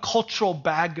our own cultural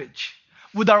baggage,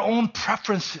 with our own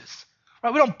preferences.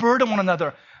 Right? We don't burden one another.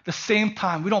 At the same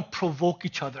time, we don't provoke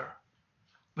each other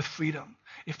with freedom.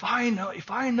 If I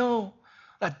know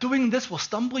that doing this will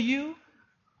stumble you,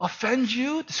 offend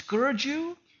you, discourage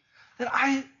you, then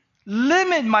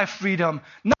limit my freedom,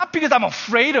 not because I'm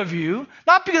afraid of you,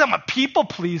 not because I'm a people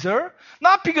pleaser,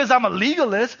 not because I'm a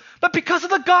legalist, but because of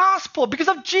the gospel, because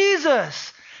of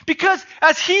Jesus. Because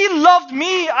as he loved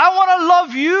me, I want to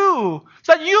love you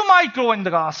so that you might grow in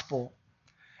the gospel.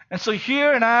 And so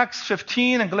here in Acts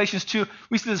 15 and Galatians 2,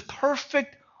 we see this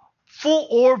perfect, full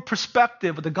orb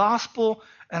perspective of the gospel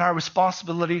and our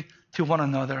responsibility to one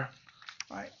another.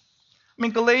 Right? I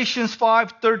mean, Galatians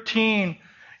 5:13,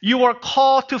 you are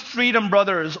called to freedom,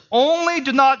 brothers. Only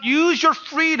do not use your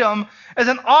freedom as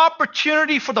an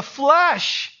opportunity for the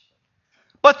flesh,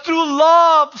 but through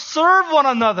love serve one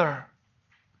another.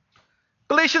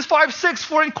 Galatians 5:6,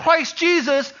 for in Christ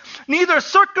Jesus, neither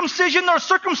circumcision nor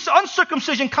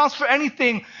uncircumcision counts for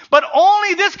anything, but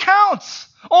only this counts.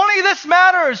 Only this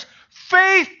matters.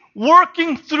 Faith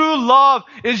working through love.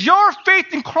 Is your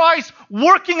faith in Christ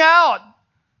working out,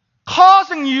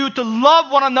 causing you to love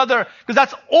one another? Because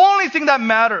that's the only thing that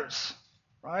matters,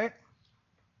 right?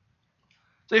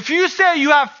 So if you say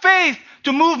you have faith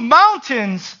to move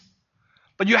mountains,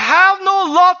 but you have no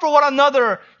love for one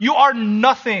another, you are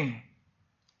nothing.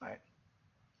 Right?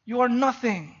 You are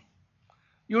nothing.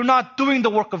 You're not doing the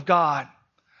work of God.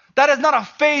 That is not a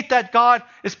faith that God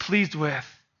is pleased with.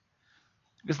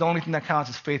 Because the only thing that counts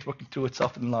is faith working through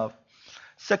itself in love.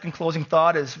 Second closing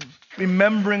thought is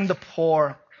remembering the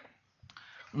poor.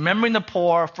 Remembering the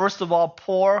poor, first of all,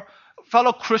 poor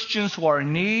fellow Christians who are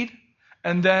in need,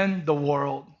 and then the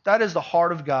world. That is the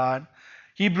heart of God.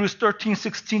 Hebrews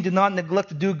 13:16, do not neglect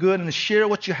to do good and to share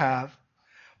what you have,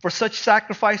 for such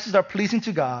sacrifices are pleasing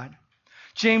to God.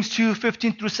 James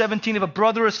 2:15-17, if a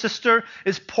brother or sister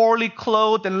is poorly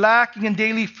clothed and lacking in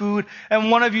daily food,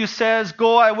 and one of you says,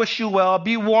 go, I wish you well,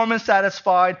 be warm and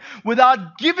satisfied,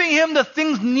 without giving him the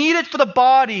things needed for the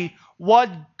body, what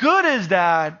good is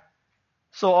that?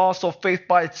 So also faith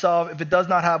by itself, if it does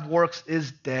not have works,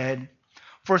 is dead.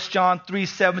 1 John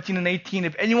 3:17-18,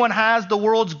 if anyone has the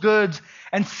world's goods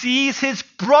and sees his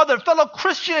brother, fellow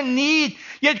Christian in need,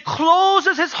 yet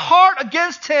closes his heart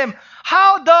against him,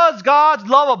 how does God's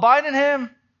love abide in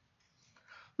him?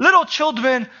 Little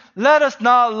children, let us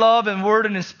not love in word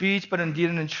and in speech, but in deed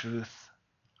and in truth.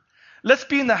 Let's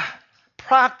be in the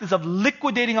practice of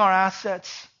liquidating our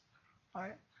assets,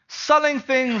 right? Selling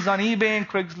things on eBay and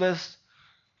Craigslist,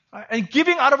 right? And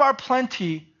giving out of our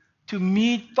plenty to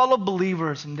meet fellow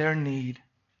believers in their need.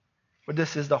 For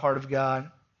this is the heart of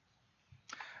God.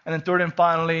 And then third and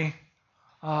finally,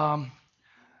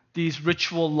 these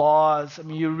ritual laws. I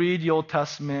mean, you read the Old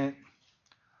Testament,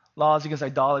 laws against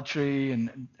idolatry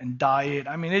and diet.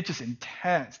 I mean, it's just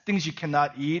intense. Things you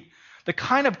cannot eat. The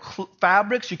kind of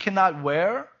fabrics you cannot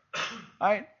wear,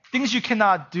 right? Things you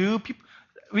cannot do.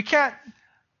 We can't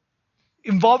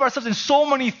involve ourselves in so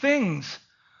many things.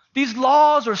 These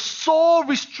laws are so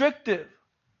restrictive.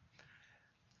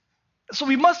 So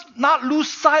we must not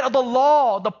lose sight of the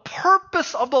law. The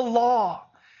purpose of the law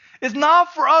is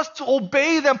not for us to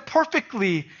obey them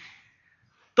perfectly.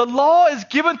 The law is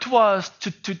given to us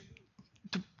to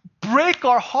break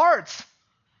our hearts,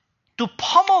 to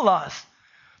pummel us,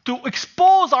 to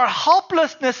expose our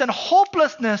helplessness and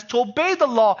hopelessness to obey the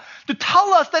law, to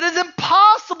tell us that it's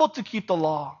impossible to keep the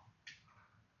law.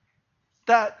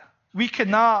 That we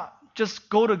cannot just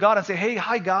go to God and say, hey,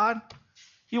 hi God.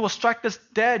 He will strike us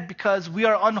dead because we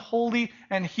are unholy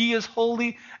and He is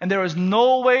holy. And there is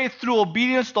no way through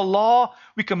obedience to the law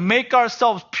we can make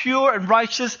ourselves pure and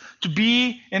righteous to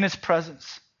be in His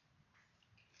presence.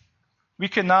 We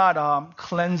cannot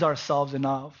cleanse ourselves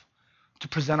enough to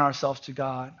present ourselves to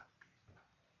God.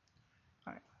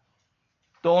 Right.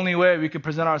 The only way we can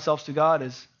present ourselves to God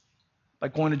is by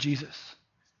going to Jesus.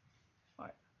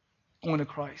 Right. Going to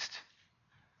Christ.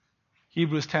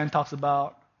 Hebrews 10 talks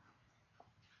about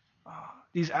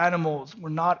these animals were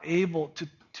not able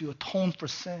to atone for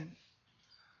sin.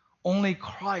 Only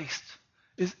Christ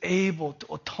is able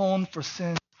to atone for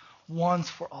sin once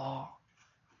for all.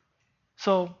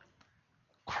 So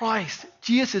Christ,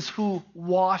 Jesus is who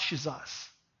washes us.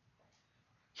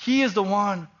 He is the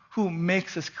one who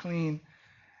makes us clean.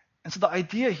 And so the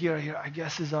idea here I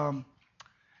guess is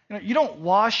you don't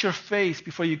wash your face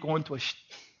before you go into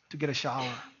to get a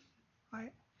shower.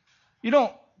 Right? You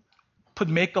don't put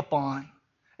makeup on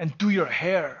and do your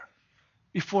hair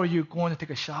before you go in to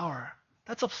take a shower.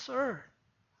 That's absurd.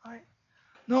 Right?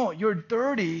 No, you're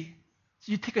dirty,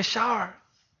 so you take a shower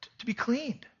to be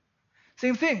cleaned.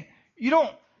 Same thing. You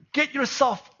don't get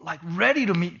yourself ready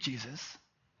to meet Jesus.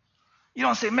 You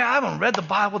don't say, man, I haven't read the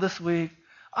Bible this week.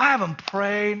 I haven't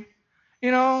prayed.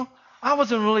 I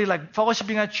wasn't really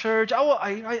fellowshipping at church.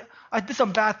 I did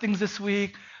some bad things this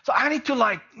week. So I need to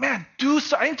I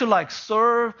need to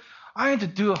serve. I need to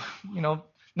do,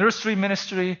 nursery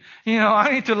ministry.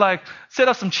 I need to set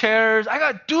up some chairs. I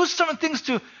got to do certain things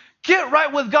to get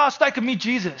right with God so that I can meet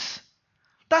Jesus.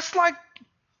 That's like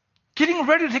getting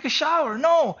ready to take a shower.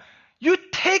 No, you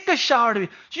take a shower.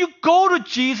 You go to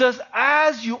Jesus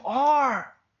as you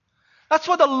are. That's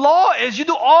what the law is. You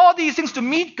do all these things to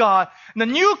meet God. In the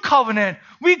new covenant,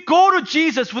 we go to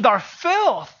Jesus with our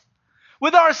filth,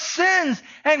 with our sins,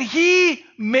 and He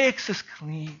makes us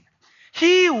clean.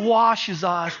 He washes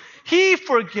us. He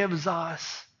forgives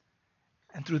us.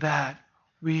 And through that,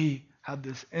 we have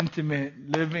this intimate,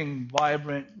 living,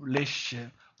 vibrant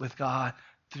relationship with God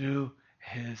through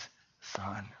His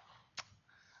Son.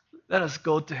 Let us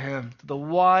go to Him, to the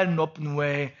wide and open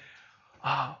way,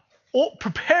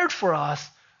 prepared for us,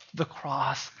 the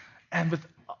cross, and with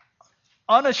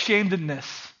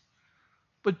unashamedness,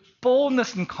 with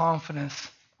boldness and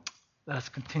confidence, let us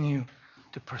continue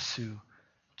to pursue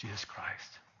Jesus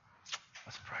Christ.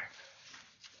 Let's pray.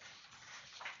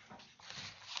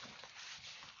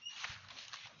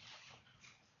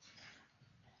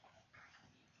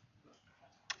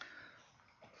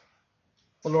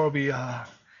 Well, Lord, we,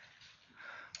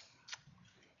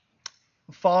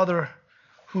 Father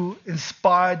who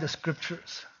inspired the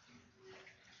Scriptures,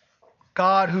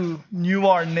 God who knew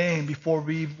our name before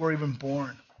we were even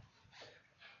born,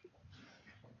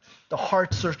 the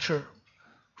heart searcher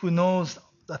who knows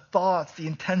the thoughts, the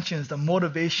intentions, the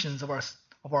motivations of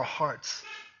our hearts.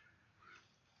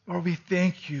 Lord, we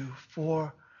thank you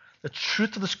for the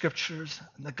truth of the Scriptures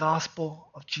and the gospel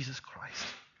of Jesus Christ.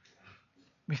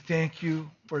 We thank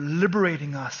you for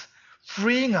liberating us,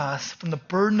 freeing us from the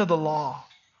burden of the law,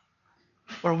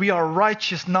 where we are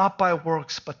righteous not by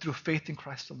works, but through faith in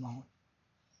Christ alone.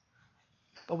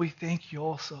 But we thank you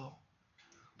also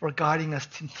for guiding us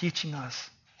and teaching us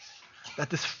that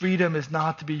this freedom is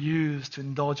not to be used to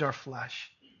indulge our flesh,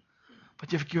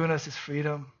 but you've given us this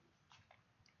freedom.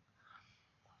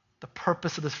 The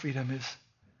purpose of this freedom is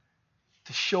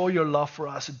to show your love for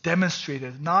us, to demonstrate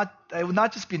it. It would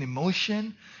not just be an emotion,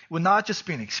 it would not just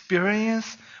be an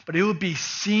experience, but it would be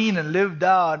seen and lived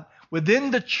out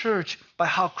within the church by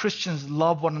how Christians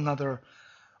love one another,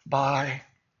 by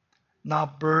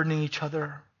not burdening each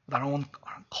other with our own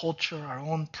culture, our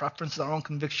own preferences, our own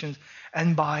convictions,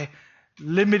 and by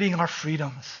limiting our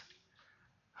freedoms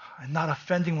and not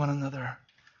offending one another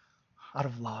out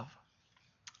of love.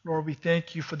 Lord, we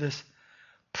thank you for this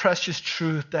precious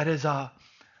truth that is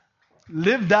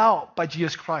lived out by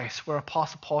Jesus Christ, where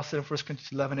Apostle Paul said in 1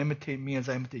 Corinthians 11, imitate me as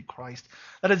I imitate Christ.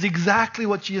 That is exactly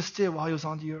what Jesus did while he was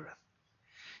on the earth.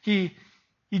 He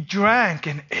drank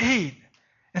and ate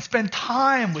and spent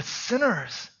time with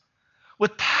sinners,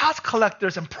 with tax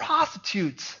collectors and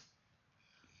prostitutes.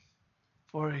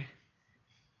 For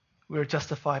we are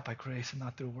justified by grace and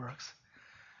not through works.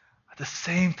 At the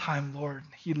same time, Lord,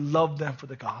 he loved them for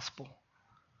the gospel.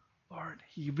 Lord,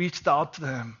 he reached out to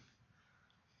them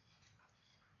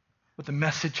with the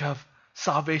message of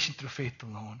salvation through faith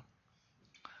alone.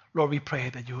 Lord, we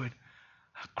pray that you would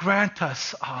grant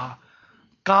us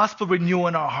gospel renewal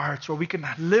in our hearts, where we can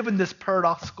live in this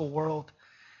paradoxical world.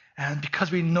 And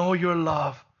because we know your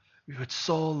love, we would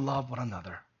so love one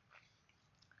another.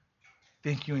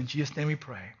 Thank you. In Jesus' name we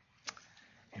pray.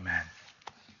 Amen.